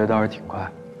学的倒是挺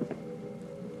快。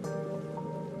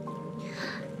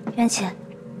缘起，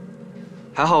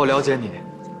还好我了解你，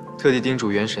特地叮嘱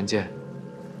元神剑，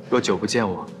若久不见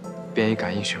我，便以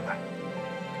感应寻来。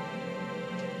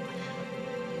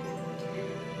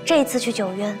这一次去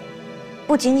九渊，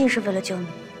不仅仅是为了救你，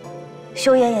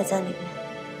修言也在里面。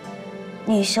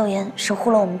你与修言守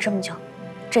护了我们这么久，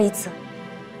这一次，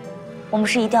我们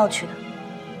是一定要去的。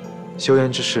修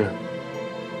言之事，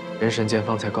元神剑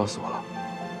方才告诉我了。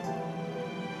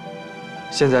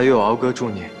现在又有敖哥助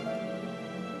你，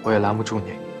我也拦不住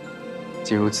你。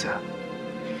既如此，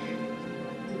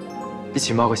一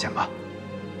起冒个险吧。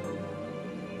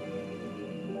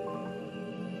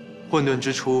混沌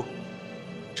之初，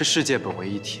这世界本为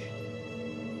一体。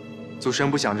祖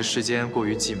神不想这世间过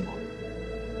于寂寞，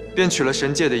便取了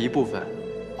神界的一部分，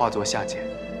化作下界。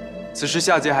此时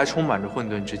下界还充满着混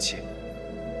沌之气，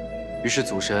于是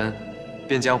祖神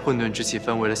便将混沌之气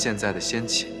分为了现在的仙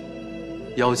气、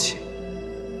妖气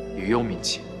与幽冥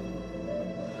气，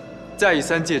再以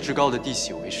3界之高的地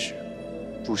喜为始，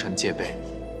铸成界碑。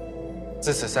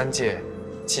自此3界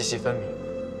气息分明，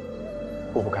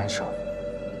互不干涉。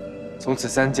从此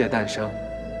3界诞生，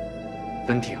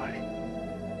分体而立。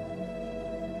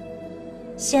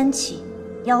仙气、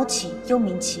妖气、幽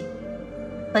冥气，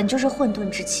本就是混沌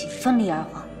之气分离而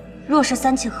化。若是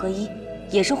3气合一，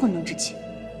也是混沌之气。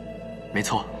没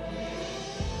错，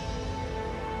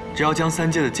只要将3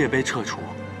界的界碑撤除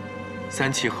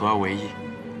，3气合而为一，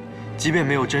即便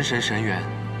没有真神神元，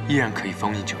依然可以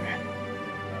封印9元。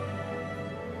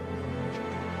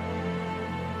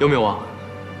幽冥王，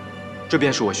这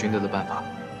便是我寻得的办法。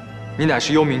你乃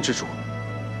是幽冥之主，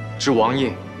只王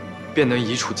印，便能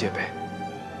移除界碑。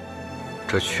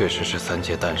这确实是3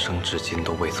界诞生至今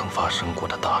都未曾发生过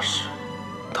的大事，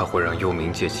它会让幽冥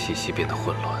界气息变得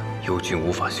混乱，幽君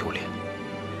无法修炼。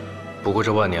不过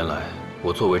这万年来，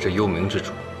我作为这幽冥之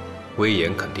主，威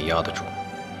严肯定压得住，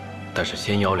但是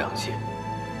仙妖2界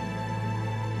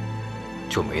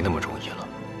就没那么容易了。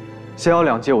仙妖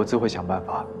2界我自会想办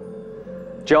法，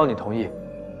只要你同意，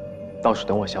到时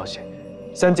等我消息。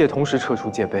3界同时撤出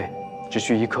界碑，只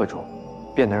需1刻钟，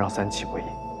便能让3气归一。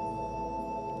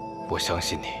我相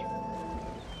信你。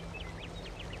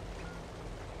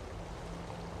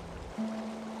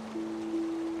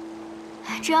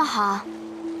真好，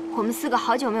我们4个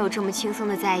好久没有这么轻松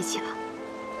的在一起了。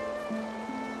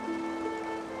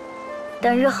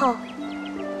等日后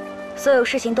所有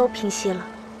事情都平息了，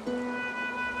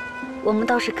我们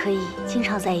倒是可以经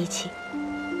常在一起，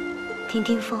听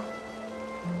听风，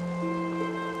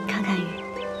看看雨。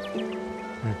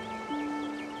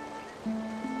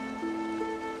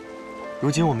如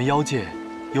今我们妖界、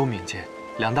幽冥界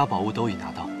2大宝物都已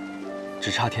拿到，只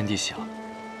差天地喜了。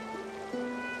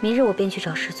明日我便去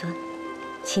找师尊，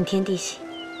请天地喜，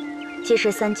届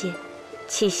时3界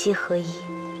气息合一，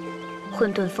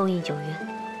混沌封印9元。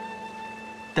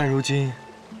但如今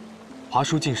华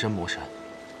叔晋升魔神，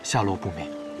下落不明。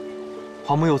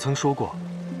华母又曾说过，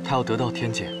他要得到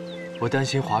天界，我担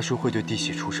心华叔会对地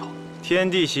喜出手。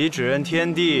天地喜只认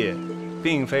天地，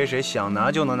并非谁想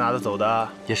拿就能拿得走的。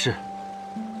也是，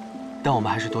但我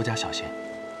们还是多加小心。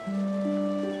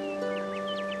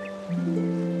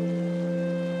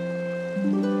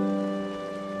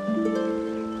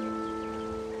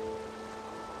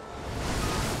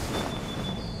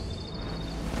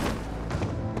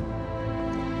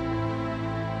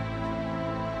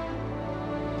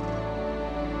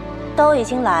都已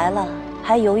经来了，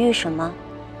还犹豫什么？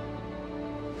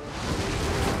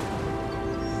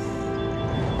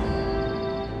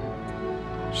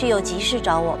是有急事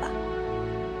找我吧？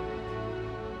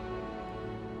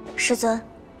师尊，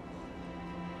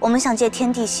我们想借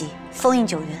天地喜封印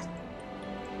9元，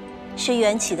是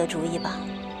缘起的主意吧？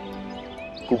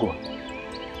姑姑，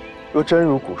若真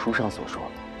如古书上所说，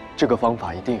这个方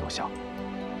法一定有效。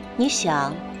你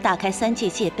想打开3界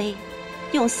界碑，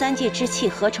用3界之气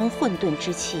合成混沌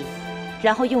之气，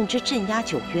然后用之镇压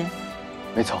9渊。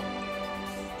没错，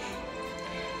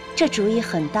这主意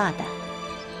很大胆，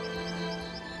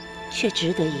却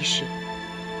值得一试。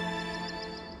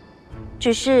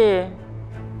只是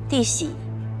地喜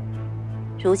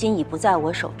如今已不在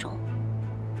我手中。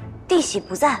地喜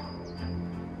不在，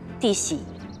地喜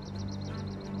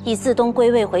已自动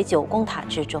归位回9宫塔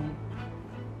之中。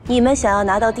你们想要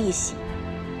拿到地喜，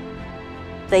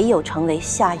唯有成为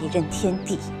下一任天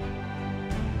帝。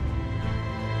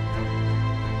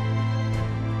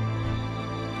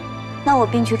那我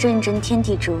便去争一争天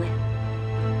帝之位，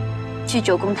去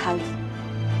9宫塔里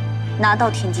拿到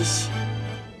天地喜。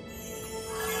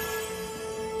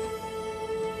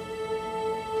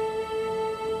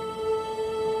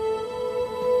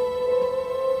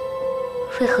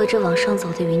为何这往上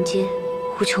走的云阶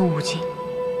无穷无尽？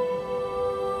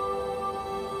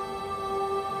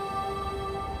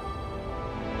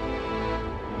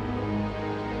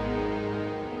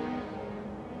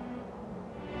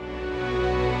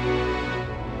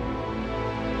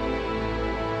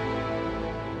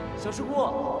小师姑，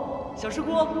小师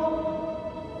姑，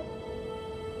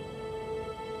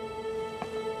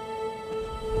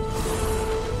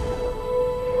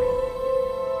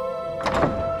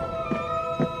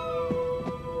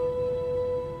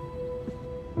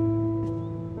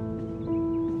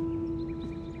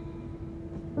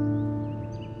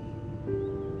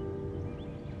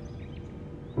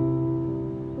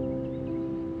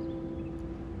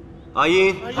阿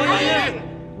英，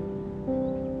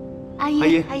阿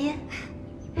英，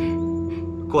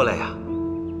过来呀！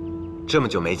这么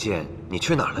久没见，你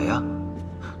去哪儿了呀？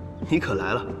你可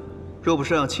来了，若不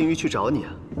是让青鱼去找你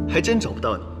啊，还真找不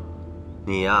到你。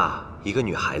你呀，一个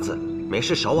女孩子，没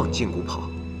事少往禁谷跑，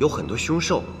有很多凶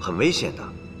兽，很危险的，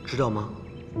知道吗？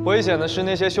危险的是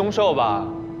那些凶兽吧？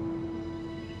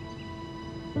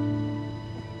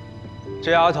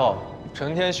这丫头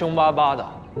成天凶巴巴的，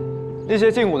那些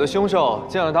禁谷的凶兽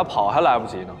见了她跑还来不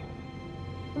及呢。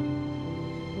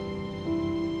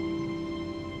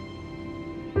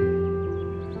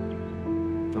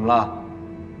怎么了？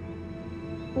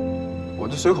我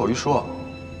就随口一说，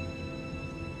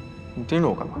你盯着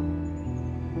我干嘛？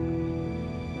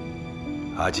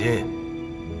阿金，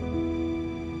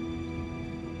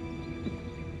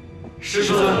师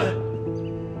尊。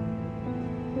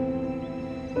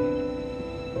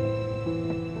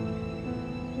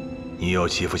你又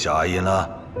欺负小阿音了？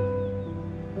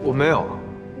我没有。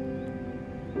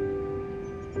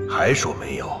还说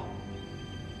没有？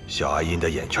小阿音的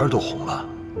眼圈都红了。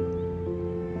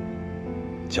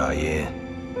小阿音，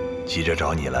急着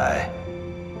找你来，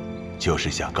就是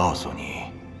想告诉你，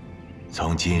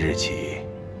从今日起，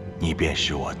你便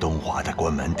是我东华的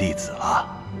关门弟子了。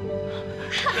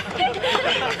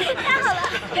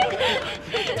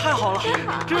太好了，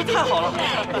真是太好了！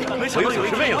没想到有一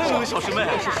天我也有小师妹，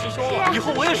以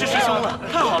后我也是师兄了，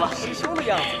太好了！师兄的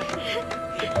样子，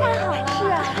太好了！是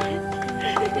啊。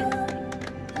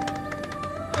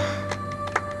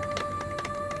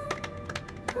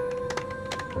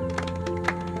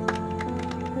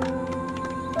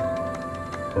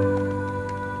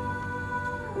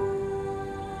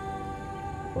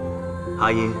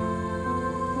阿音，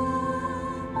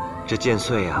这剑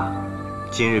穗啊，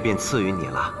今日便赐予你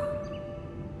了。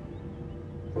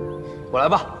我来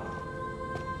吧。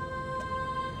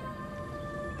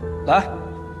来，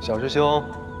小师兄，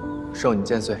授你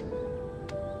剑穗。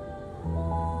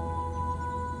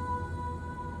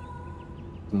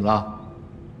怎么了？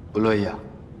不乐意啊？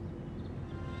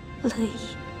乐意。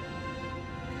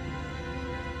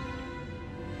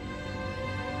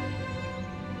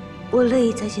我乐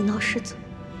意再见到师尊。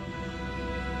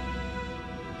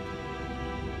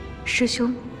师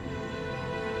兄，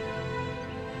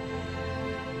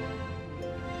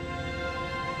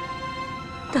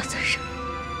大泽山，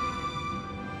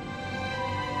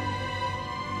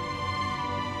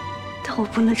但我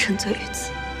不能沉醉于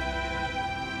此。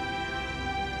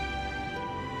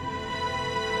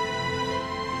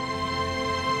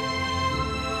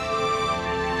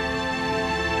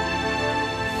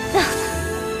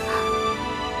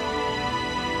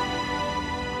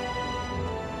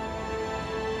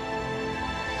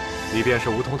你便是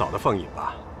梧桐岛的凤隐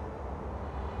吧？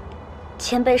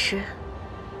前辈是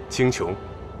青琼。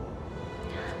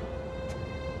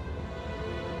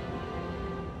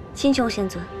青琼仙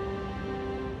尊，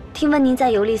听闻您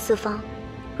在游历四方，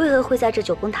为何会在这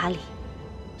九宫塔里？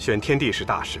选天地是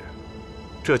大事，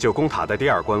这九宫塔的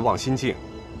第二关望心镜，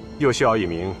又需要一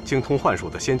名精通幻术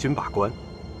的仙君把关，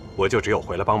我就只有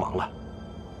回来帮忙了。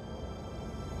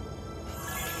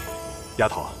丫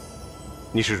头，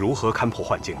你是如何看破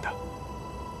幻境的？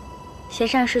贤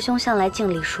善师兄向来敬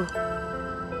礼数，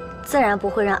自然不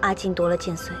会让阿静夺了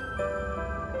剑穗。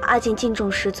阿静敬重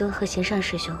师尊和贤善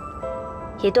师兄，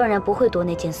也断然不会夺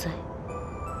那剑穗。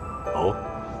哦，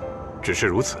只是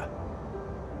如此。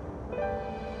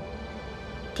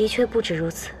的确不止如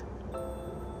此，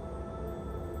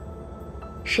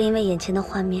是因为眼前的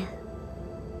画面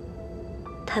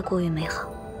太过于美好，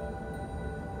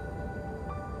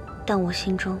但我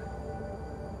心中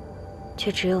却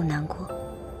只有难过。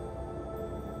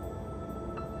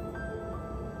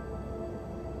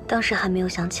当时还没有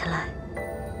想起来，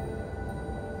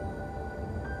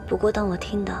不过当我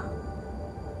听到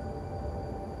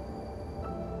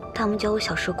他们叫我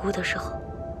小师姑的时候，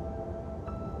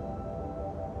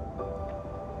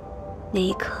那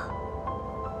一刻，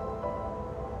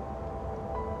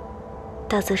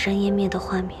大泽山湮灭的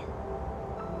画面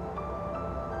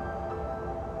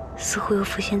似乎又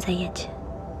浮现在眼前。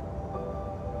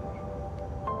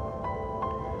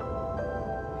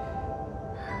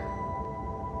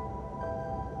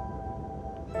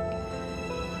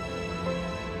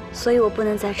所以我不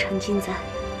能再沉浸在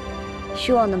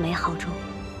虚妄的美好中。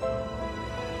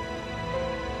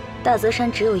大泽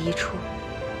山只有一处，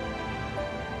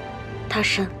它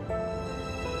生，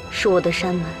是我的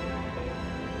山门；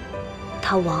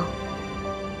它亡，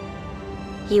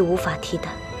亦无法替代。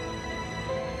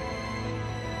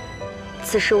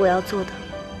此时我要做的，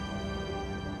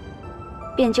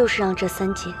便就是让这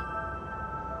三界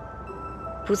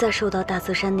不再受到大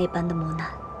泽山那般的磨难。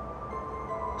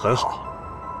很好，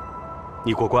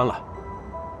你过关了。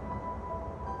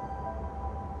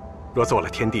若做了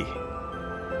天帝，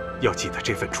要记得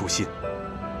这份初心。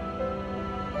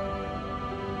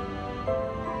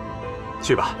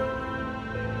去吧。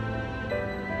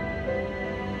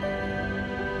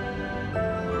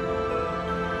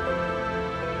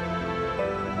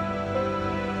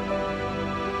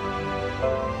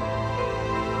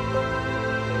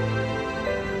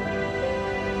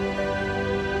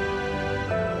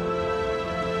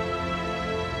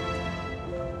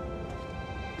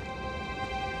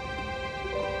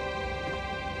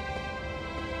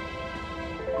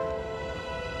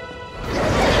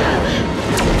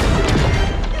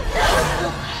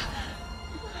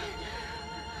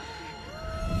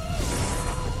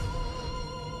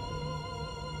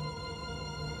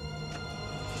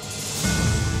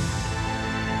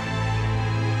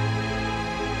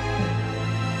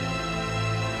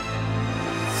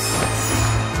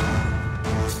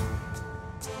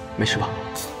没事吧？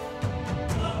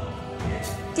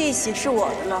弟媳是我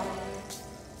的了。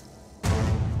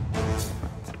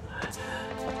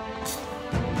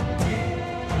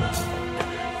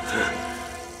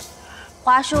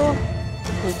华叔，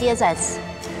你爹在此，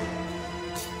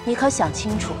你可想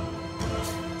清楚，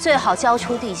最好交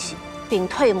出弟媳，并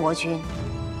退魔军。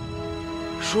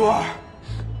舒儿，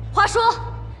华叔，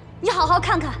你好好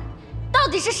看看，到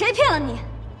底是谁骗了你？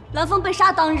蓝风被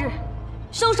杀当日，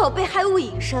凶手被害物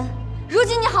隐身，如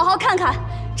今你好好看看，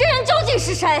这人究竟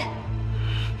是谁？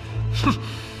哼！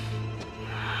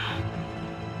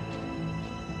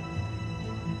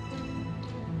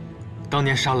当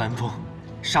年杀蓝风、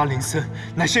杀林森，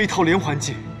乃是一套连环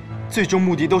计，最终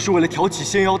目的都是为了挑起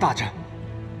仙妖大战。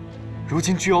如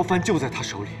今巨妖幡就在他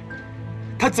手里，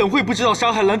他怎会不知道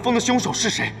杀害蓝风的凶手是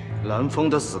谁？蓝风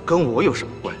的死跟我有什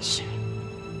么关系？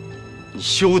你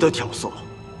休得挑唆！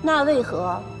那为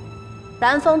何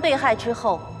蓝风被害之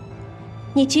后，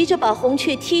你急着把红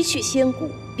雀踢去仙谷，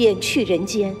贬去人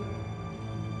间？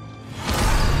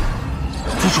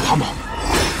朱楚寒毛，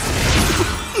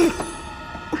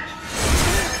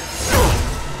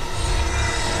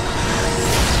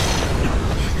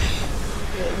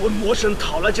我问魔神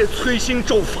讨来这摧心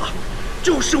咒法，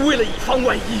就是为了以防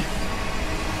万一。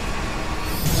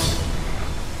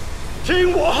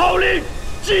听我号令，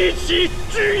激起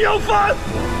巨妖幡，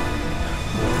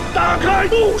打开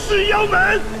都市妖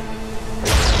门。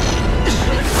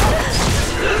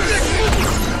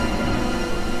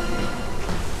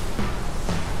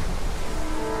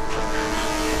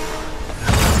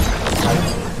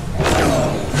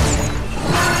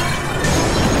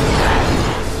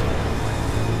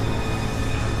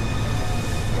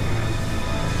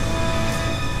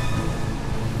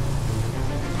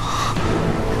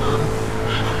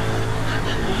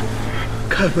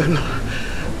开门了！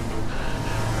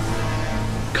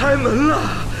开门了！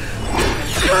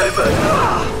开门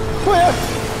了！贵人，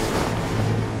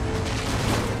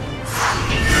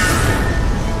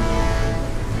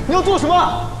你要做什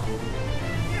么？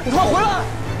你快回来！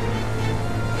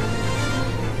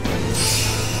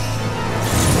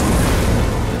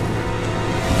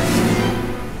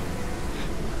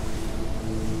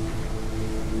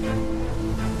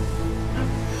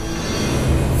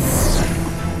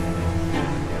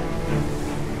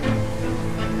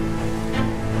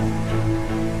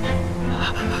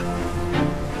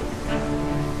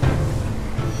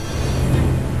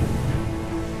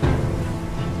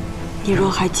你若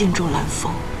还敬重蓝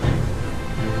风，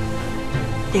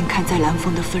便看在蓝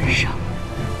风的份上，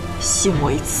信我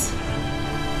一次。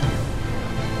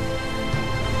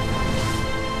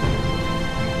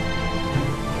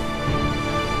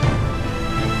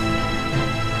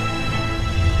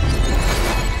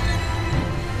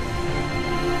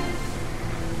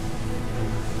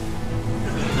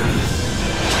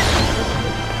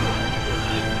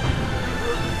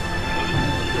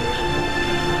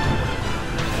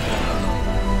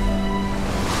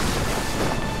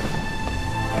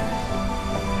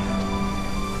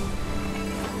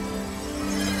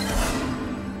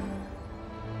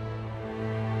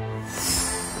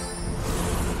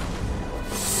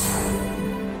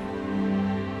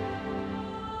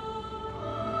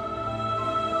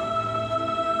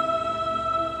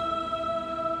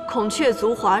孔雀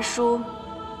族华叔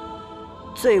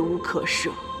罪无可赦，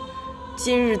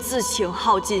今日自请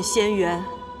耗尽仙元，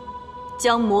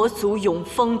将魔族永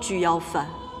封巨妖幡。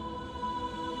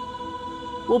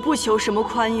我不求什么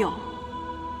宽宥，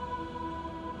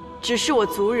只是我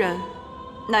族人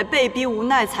乃被逼无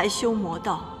奈才修魔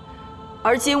道，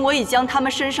而今我已将他们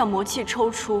身上魔气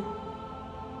抽出，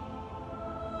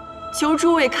求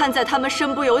诸位看在他们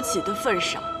身不由己的份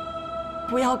上，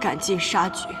不要赶尽杀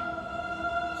绝。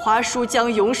华叔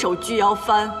将永守巨妖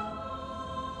幡，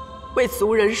为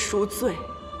族人赎罪。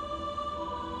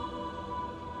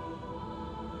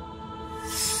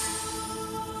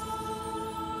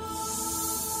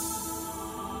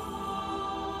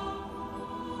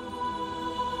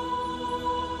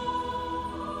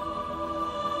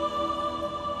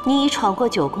你已闯过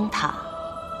九宫塔，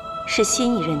是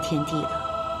新一任天帝了。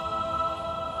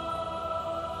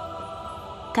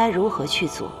该如何去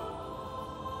做，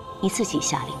你自己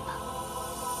下令吧。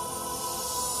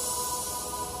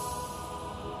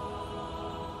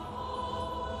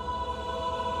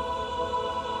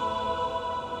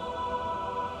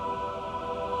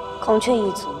孔雀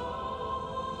一族，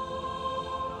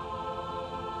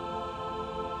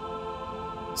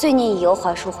罪孽已由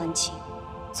华叔还清，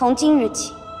从今日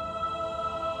起，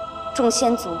众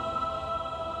仙族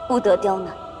不得刁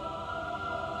难，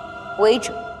违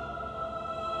者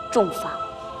重罚。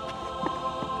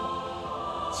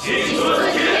谨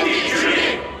遵天帝之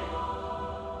令。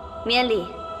免礼。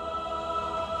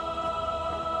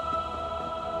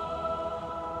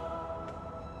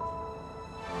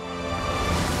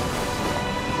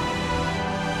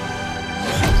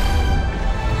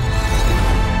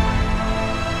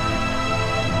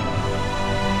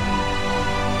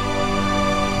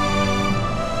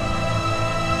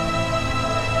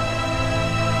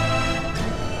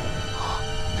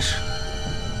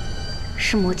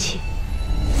是魔气。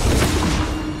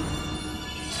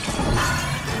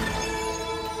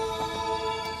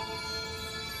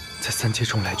在三界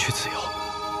中来去自由，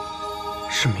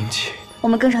是冥气。我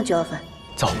们跟上巨妖幡。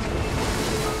走。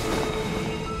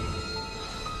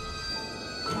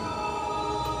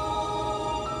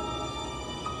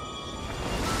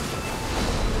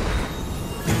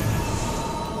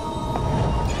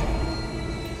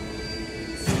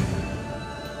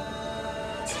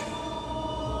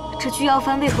这巨妖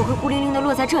幡为何会孤零零地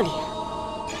落在这里？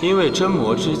因为真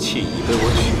魔之气已被我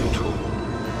取出。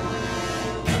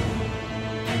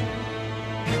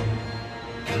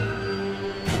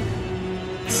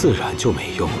自然就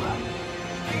没用了。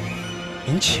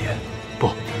冥气？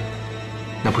不，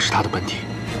那不是他的本体。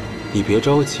你别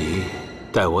着急，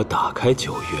待我打开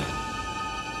九渊，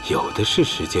有的是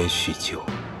时间叙旧。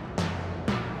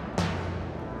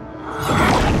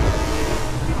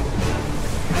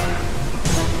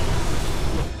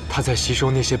他在吸收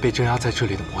那些被镇压在这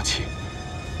里的魔气，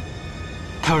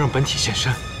他要让本体现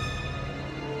身，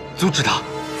阻止他。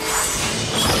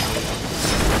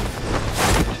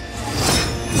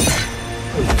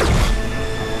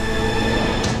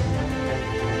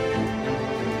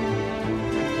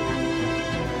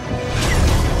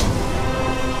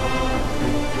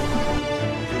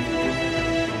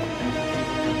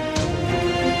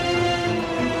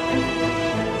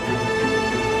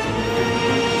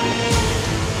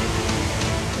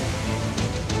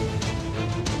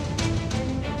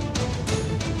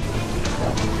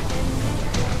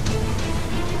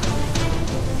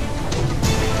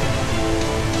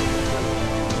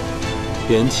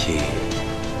缘起，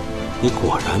你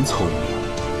果然聪明，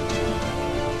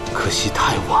可惜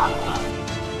太晚了。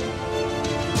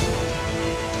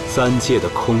三界的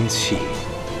空气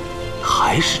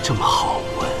还是这么好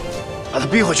闻，把他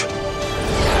逼回去。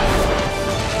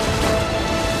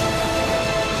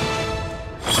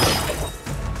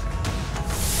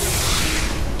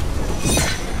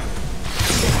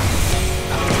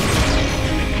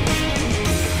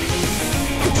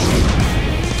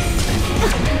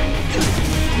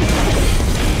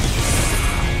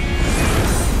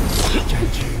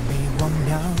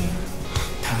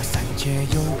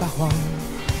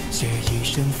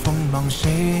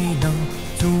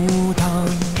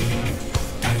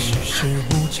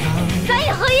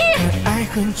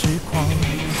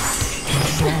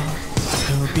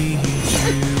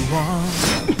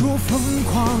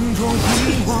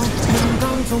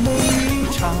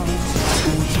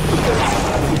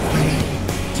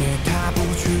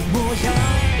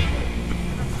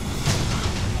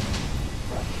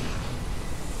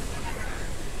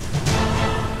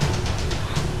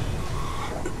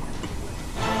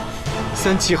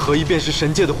三气合一便是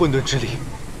神界的混沌之力，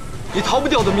你逃不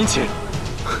掉的，冥气。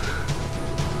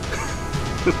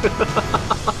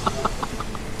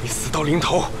你死到临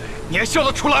头，你还笑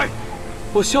得出来？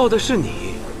我笑的是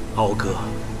你，敖哥。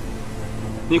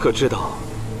你可知道，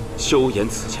萧炎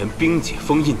此前冰解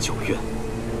封印九渊，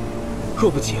若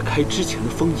不解开之前的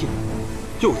封印，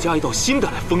又加一道新的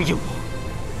来封印我，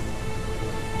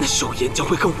那萧炎将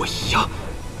会跟我一样，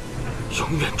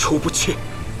永远出不去。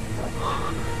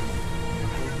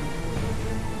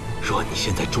若你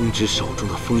现在终止手中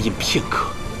的封印片刻，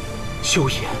萧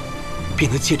炎便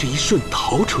能借这一瞬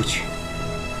逃出去。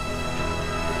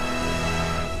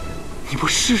你不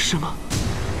试试吗？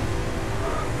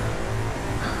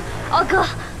敖哥，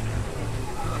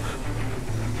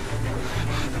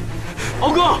敖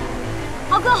哥，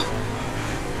敖哥，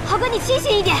敖哥，你清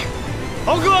醒一点！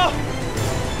敖哥，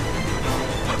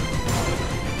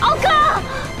敖哥！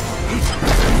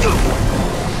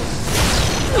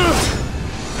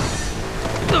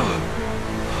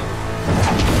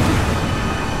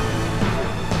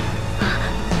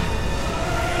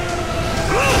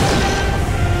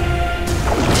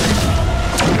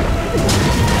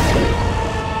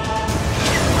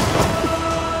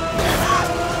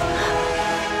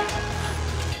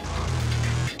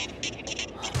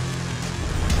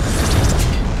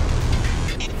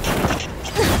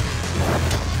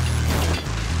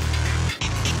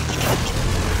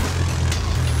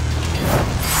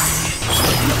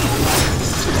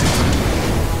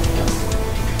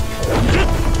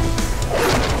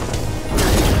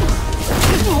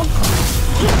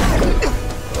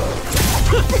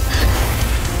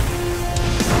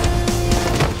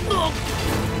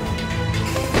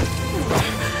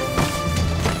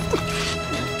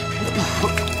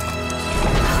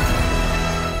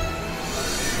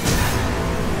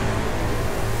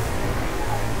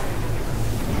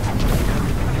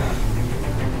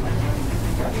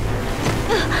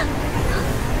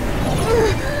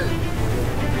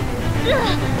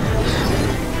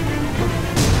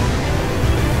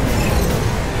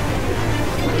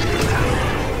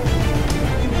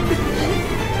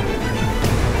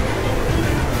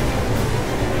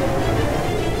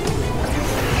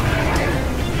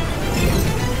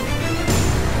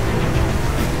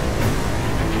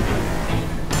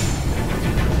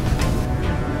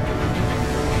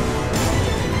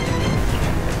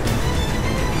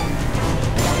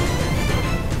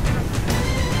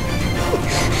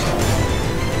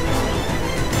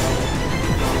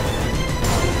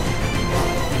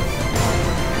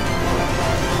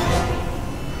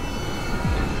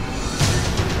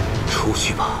出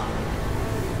去吧，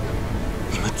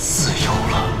你们自由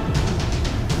了。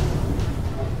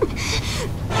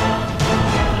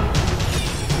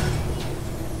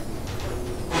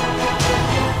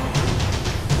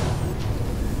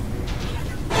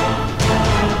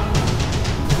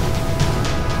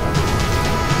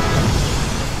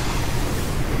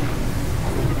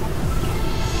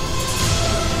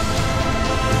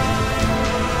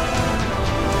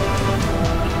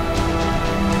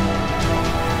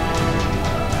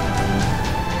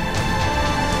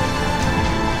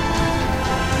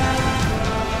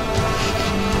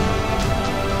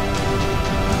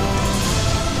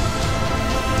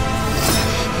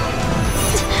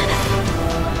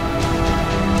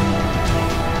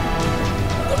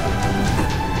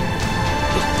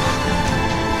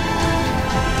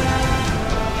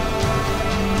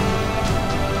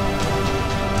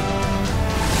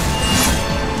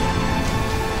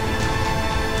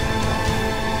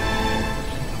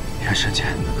元神剑，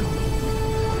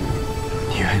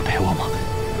你愿意陪我吗？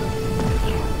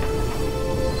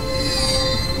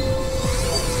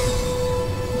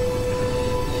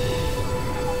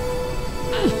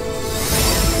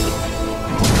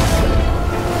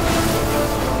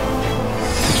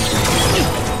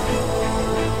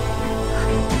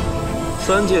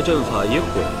三界阵法已毁，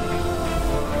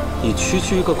你区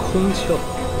区一个空窍，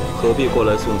何必过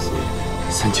来送死？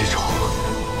三界仇，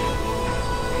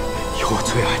有我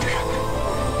最爱的人，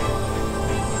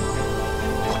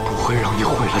我不会让你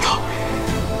毁了他。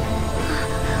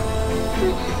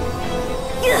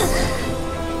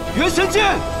元神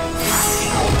剑！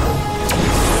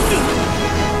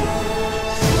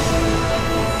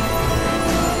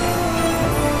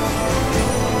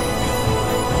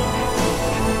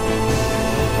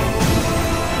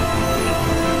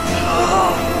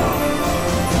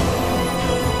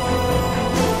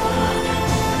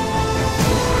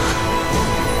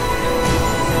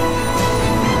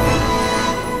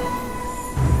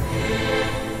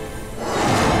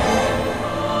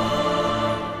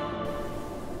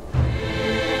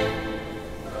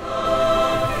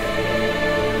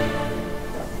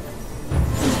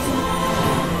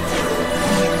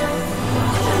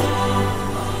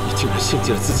竟然献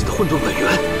祭了自己的混沌本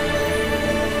源！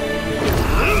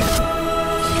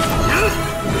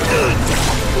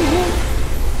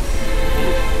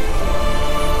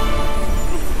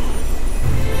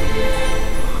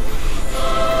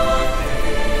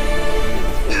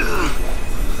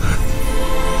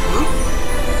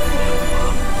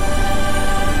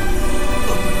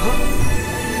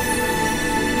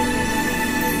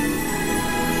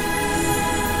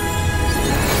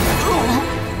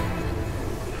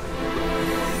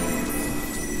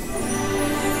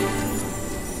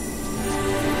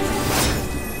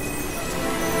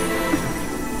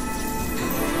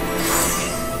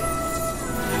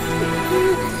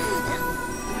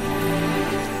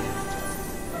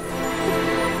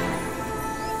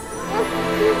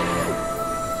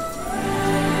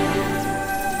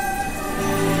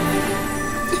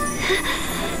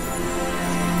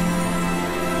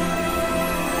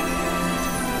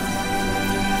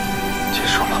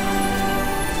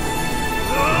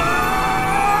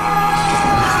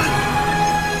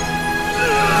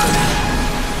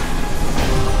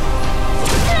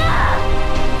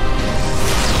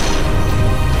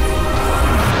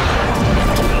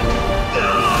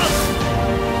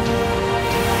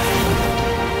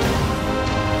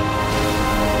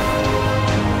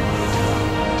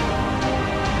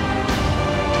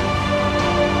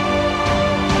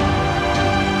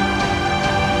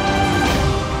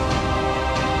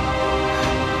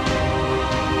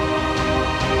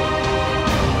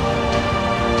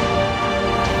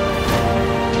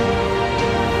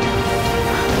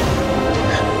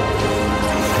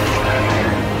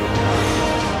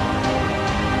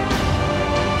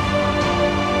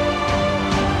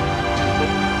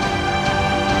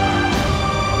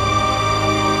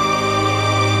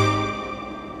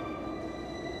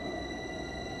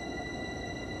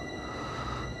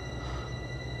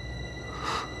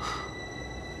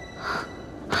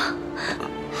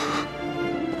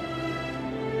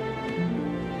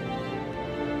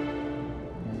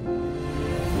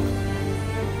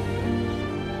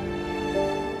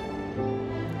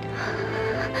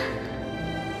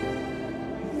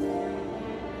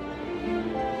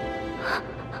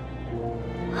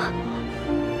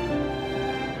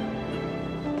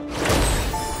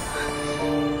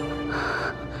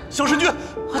小神君，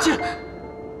阿进。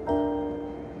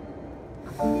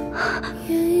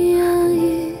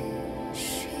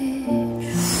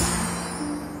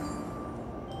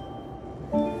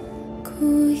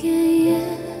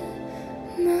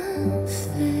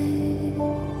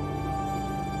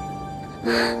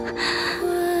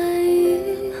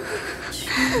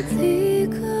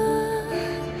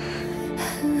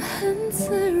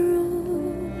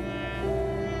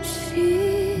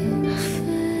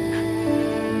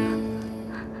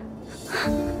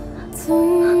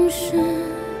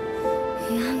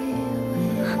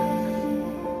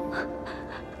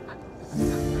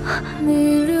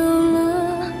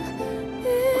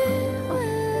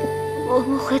我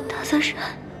们回大色山，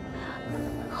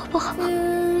好不好？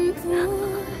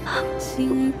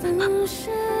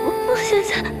我现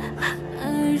在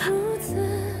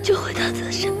就回大色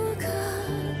山。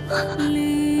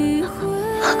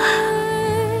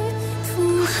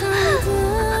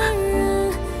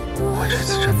我这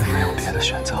次真的没有别的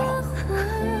选择了。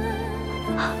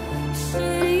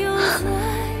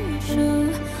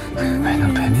没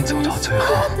能陪你走到最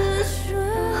后，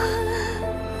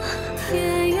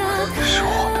是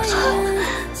我的错。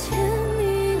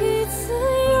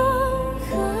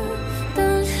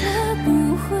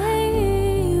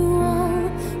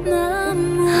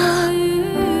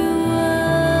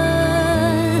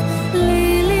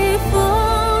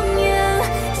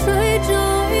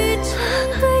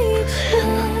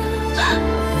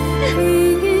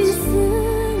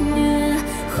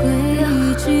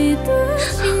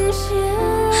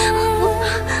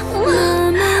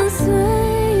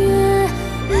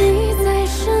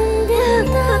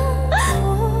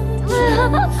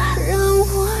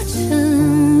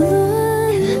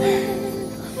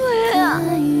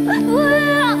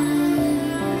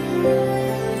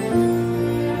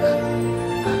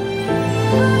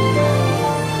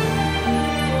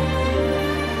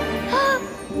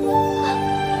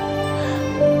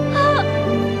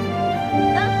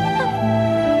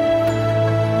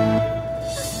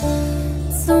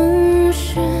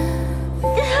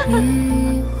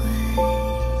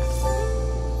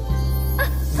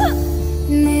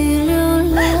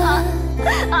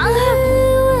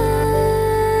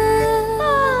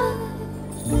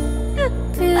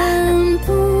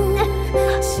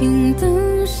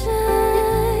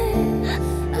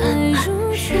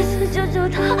师子，救救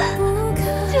他！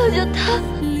救救他！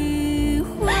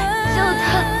救他！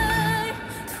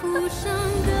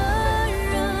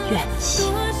怨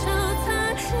气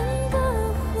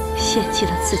献祭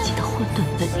了自己的混沌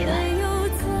本源，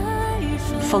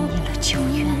封印了旧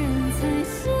缘。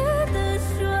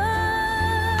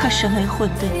可身为混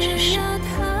沌之身，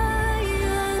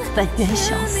本源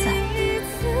消散，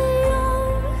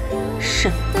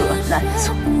身隔难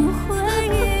从。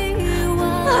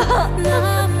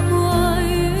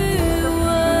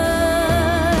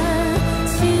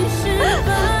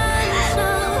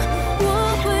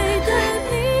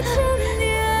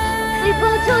你帮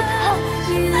救他！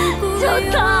救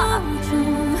他！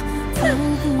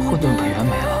混沌本源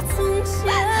没了，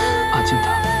阿金他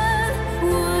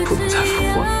不能再复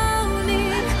活了。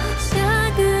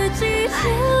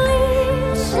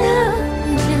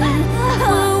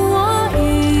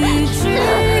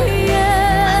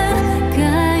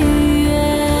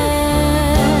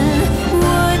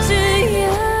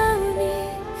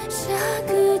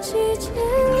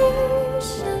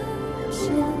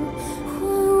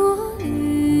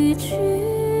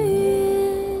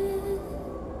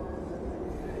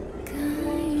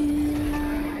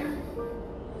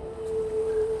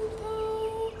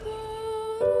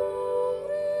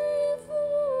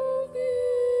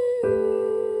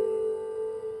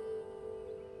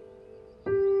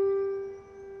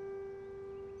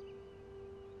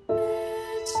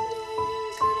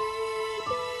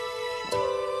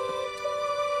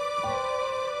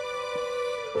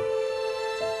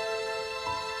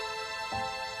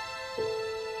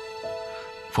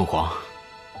凤凰，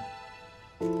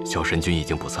小神君已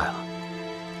经不在了，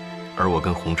而我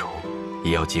跟红绸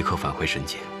也要即刻返回神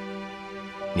界。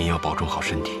您要保重好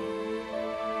身体，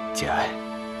节哀。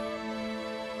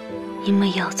你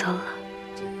们也要走了。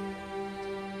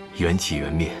缘起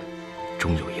缘灭，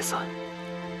终有一散。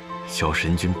小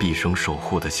神君毕生守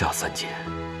护的下三界，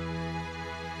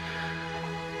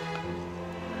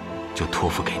就托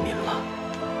付给您了。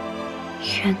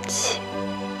缘起。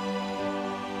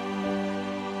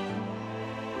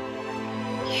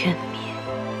缘灭，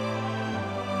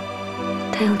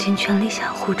他用尽全力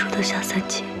想护住的下三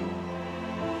界，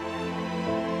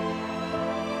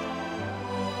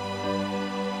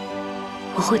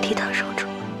我会替他守住。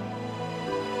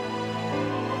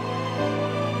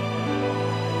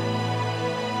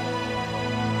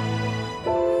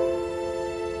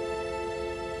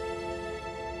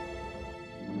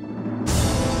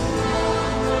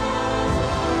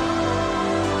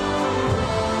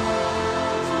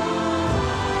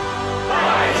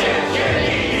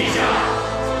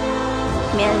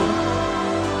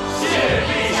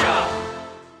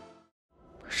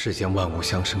世间万物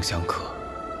相生相克，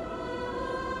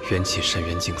缘起神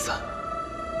元尽散，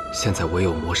现在唯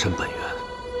有魔神本源，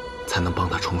才能帮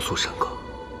他重塑神格。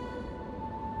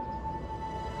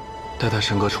待他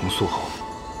神格重塑后，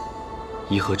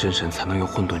颐和真神才能用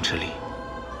混沌之力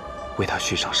为他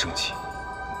续上生机。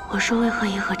我说为何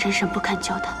颐和真神不敢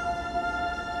救他？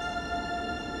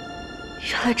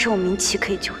原来只有明启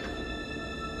可以救他。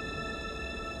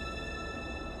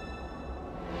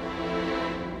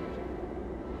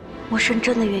魔神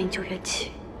真的愿意救缘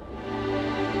起？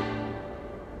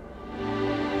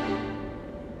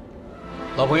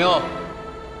老朋友，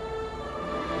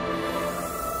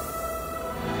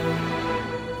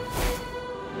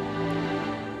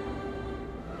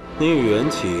你与缘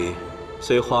起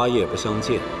虽花叶不相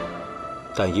见，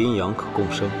但阴阳可共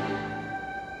生。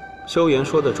萧炎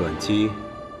说的转机，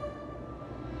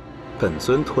本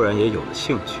尊突然也有了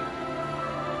兴趣，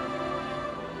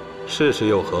试试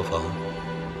又何妨？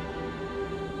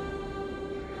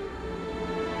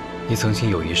你曾经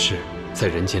有一世在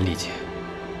人间历劫，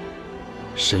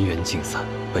神元尽散，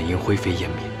本应灰飞烟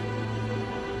灭，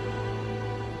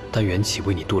但缘起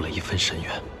为你渡了一分神缘，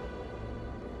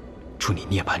助你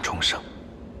涅槃重生。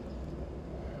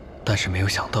但是没有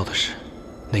想到的是，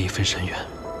那一分神缘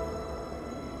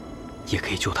也可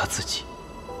以救他自己。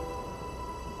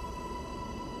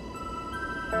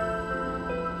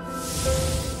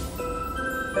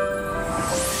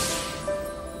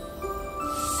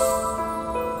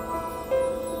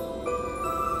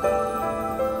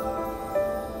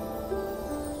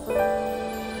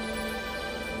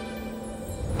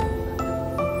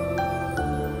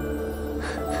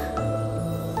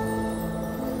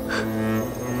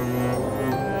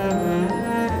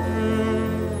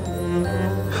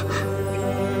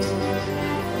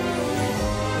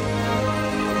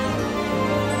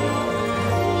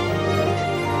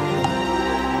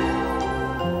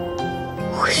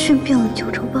训遍了九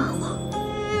州八荒，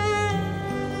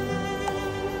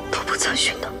都不曾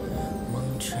寻到，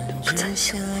不曾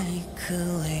相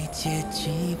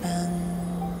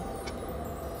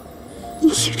你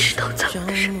也知道在我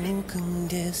的身边。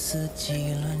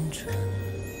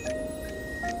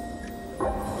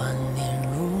幻念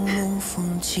如梦，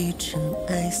风起尘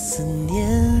埃，思念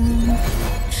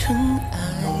尘埃。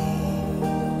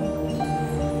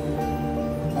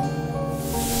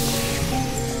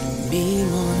笔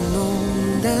墨浓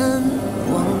淡，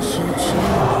往事成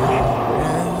荏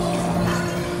苒，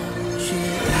却已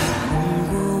红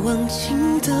过往情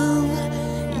灯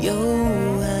幽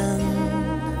暗。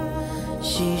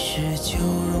昔时旧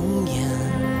容颜，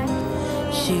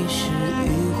昔时余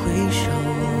回首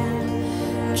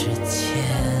之前。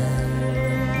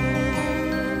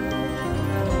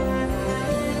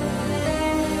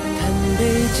叹杯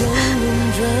酒轮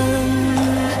转，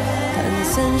叹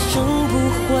三生不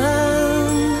还。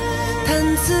叹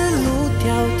此路迢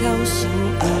迢，心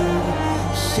意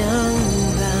相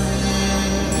伴。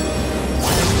叹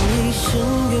一生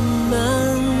圆满，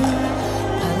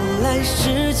盼来世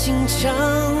情长。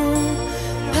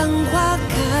盼花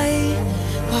开，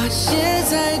花谢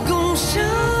在宫上。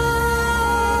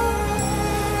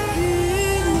与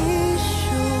你手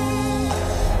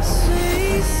岁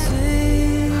岁，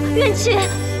缘起。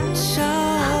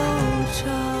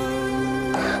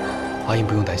阿英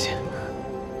不用担心，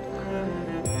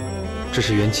这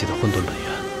是缘起的混沌本源，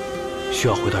需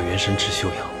要回到原神之修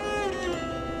养。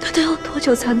他都要多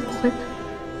久才能回来？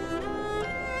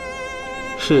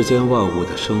世间万物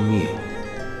的生灭，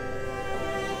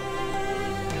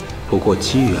不过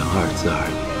机缘二字而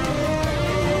已。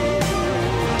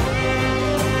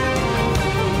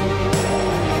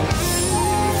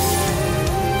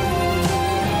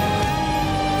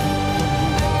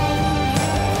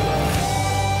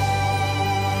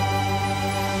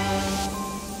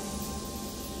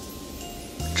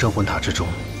镇魂塔之中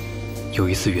有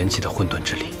一丝缘起的混沌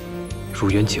之力，如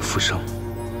缘起复生，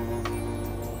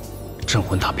镇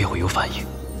魂塔便会有反应。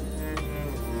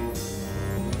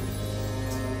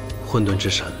混沌之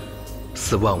神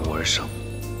似万物而生，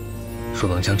若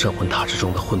能将镇魂塔之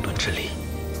中的混沌之力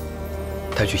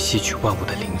带去吸取万物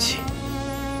的灵气，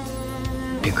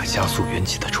便可加速缘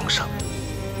起的重生。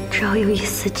只要有一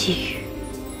丝机遇，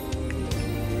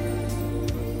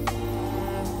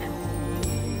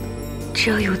只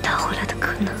要有他回来的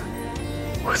可能，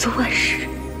我做万事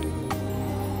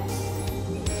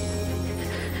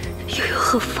又有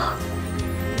何妨？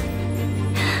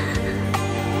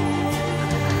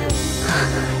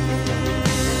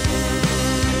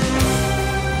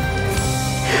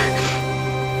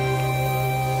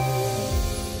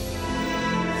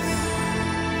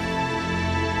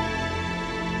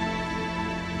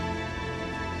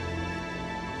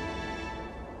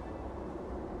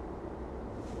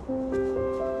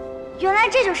原来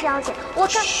这就是妖姐，我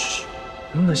刚……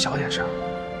能不能小点声？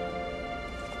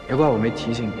别怪我没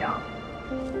提醒你啊。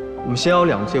我们仙妖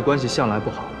两界关系向来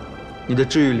不好，你的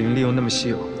治愈灵力又那么稀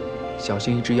有，小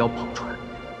心一只妖跑出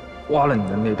来，挖了你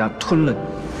的内丹，吞了你，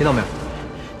听到没有？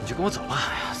你就跟我走吧。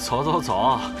哎呀，走走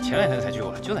走，前2天才去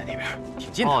过，就在那边，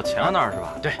挺近的。哦，前面那儿是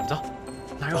吧？对，走。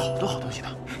 那儿有好多好东西呢，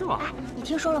是吗？哎，你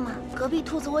听说了吗？隔壁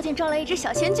兔子窝竟招来一只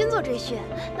小仙君做赘婿，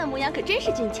那模样可真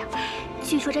是俊俏。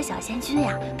据说这小仙君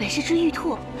呀，本是只玉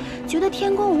兔，觉得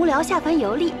天宫无聊，下凡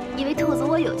游历，以为兔子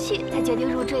窝有趣，才决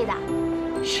定入赘的。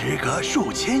时隔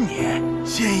数千年，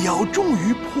仙妖终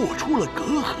于破除了隔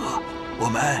阂，我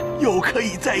们又可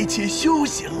以在一起修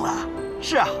行了。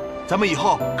是啊，咱们以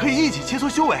后可以一起切磋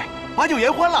修为，把酒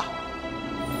言欢了。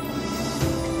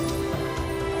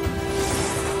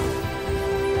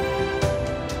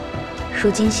 如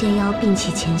今仙妖摒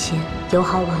弃前嫌，友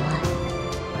好往来。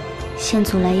现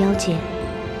阻来妖界，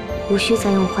无需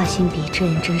再用画心笔遮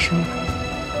掩真身了。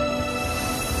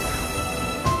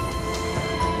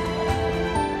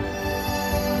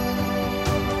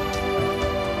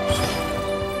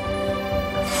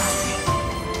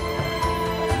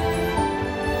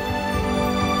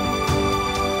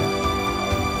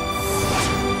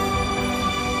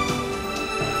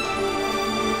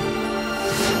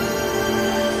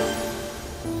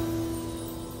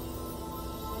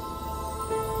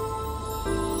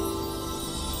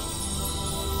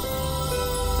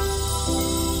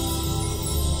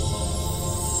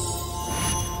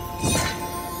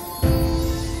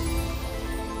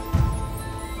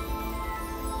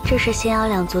这是仙妖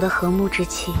两族的和睦之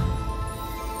气，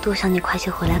多想你快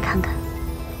些回来看看，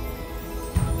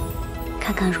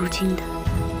看看如今的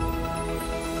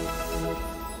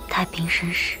太平盛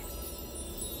世。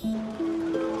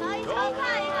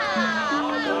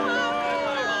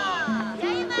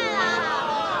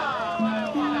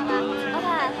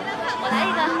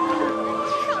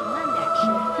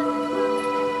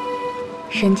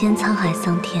人间沧海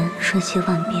桑田，瞬息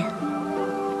万变。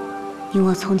 你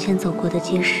我从前走过的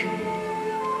街市，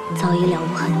早已了无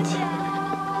痕迹。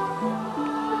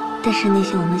但是那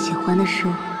些我们喜欢的事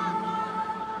物，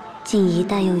竟一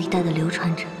代又一代的流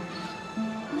传着。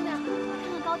看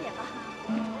个糕点吧。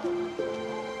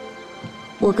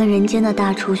我跟人间的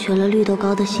大厨学了绿豆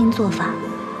糕的新做法，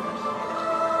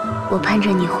我盼着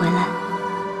你回来，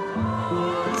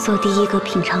做第一个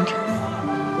品尝者。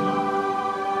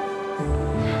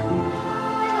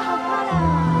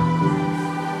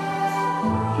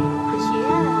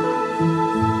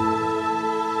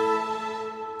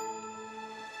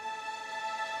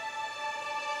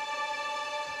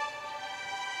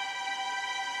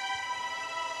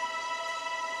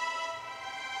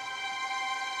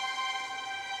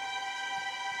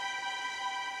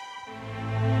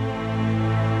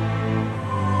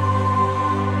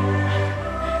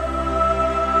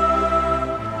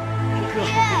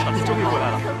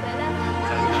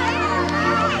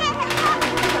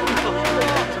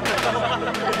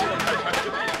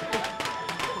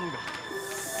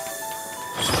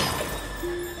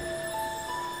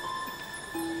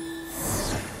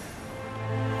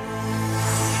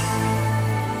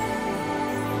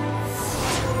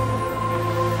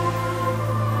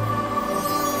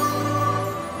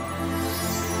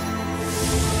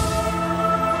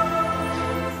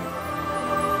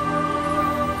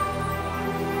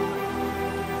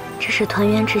 这是团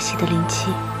圆之喜的灵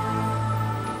气，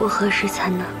我何时才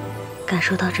能感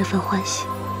受到这份欢喜？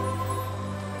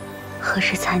何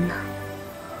时才能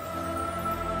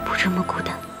不这么孤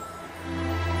单？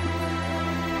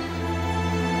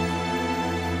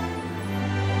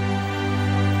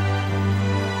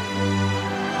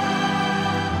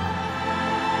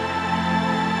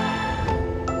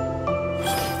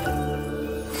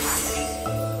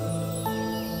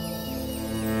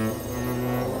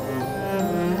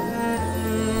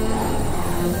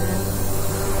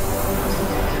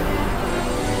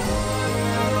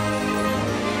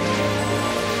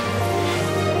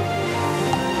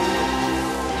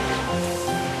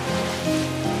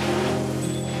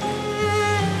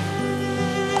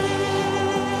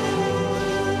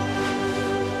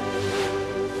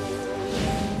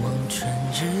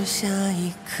下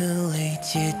一颗泪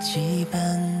结羁绊，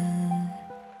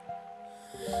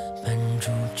斑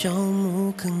竹朝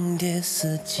暮更迭，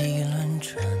四季轮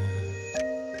转。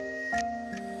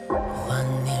华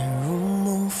年如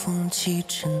梦，风起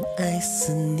尘埃，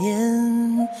思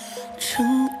念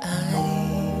尘埃。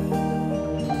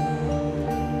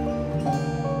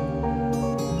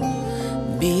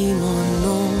笔墨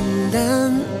浓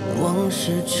淡，往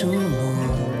事成漠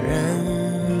然。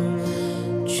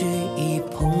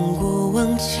碰过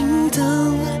往情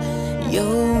灯，幽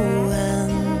暗，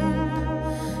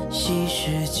稀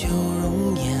释旧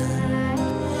容颜，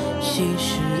稀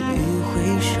释于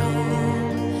回首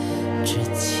之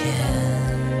前。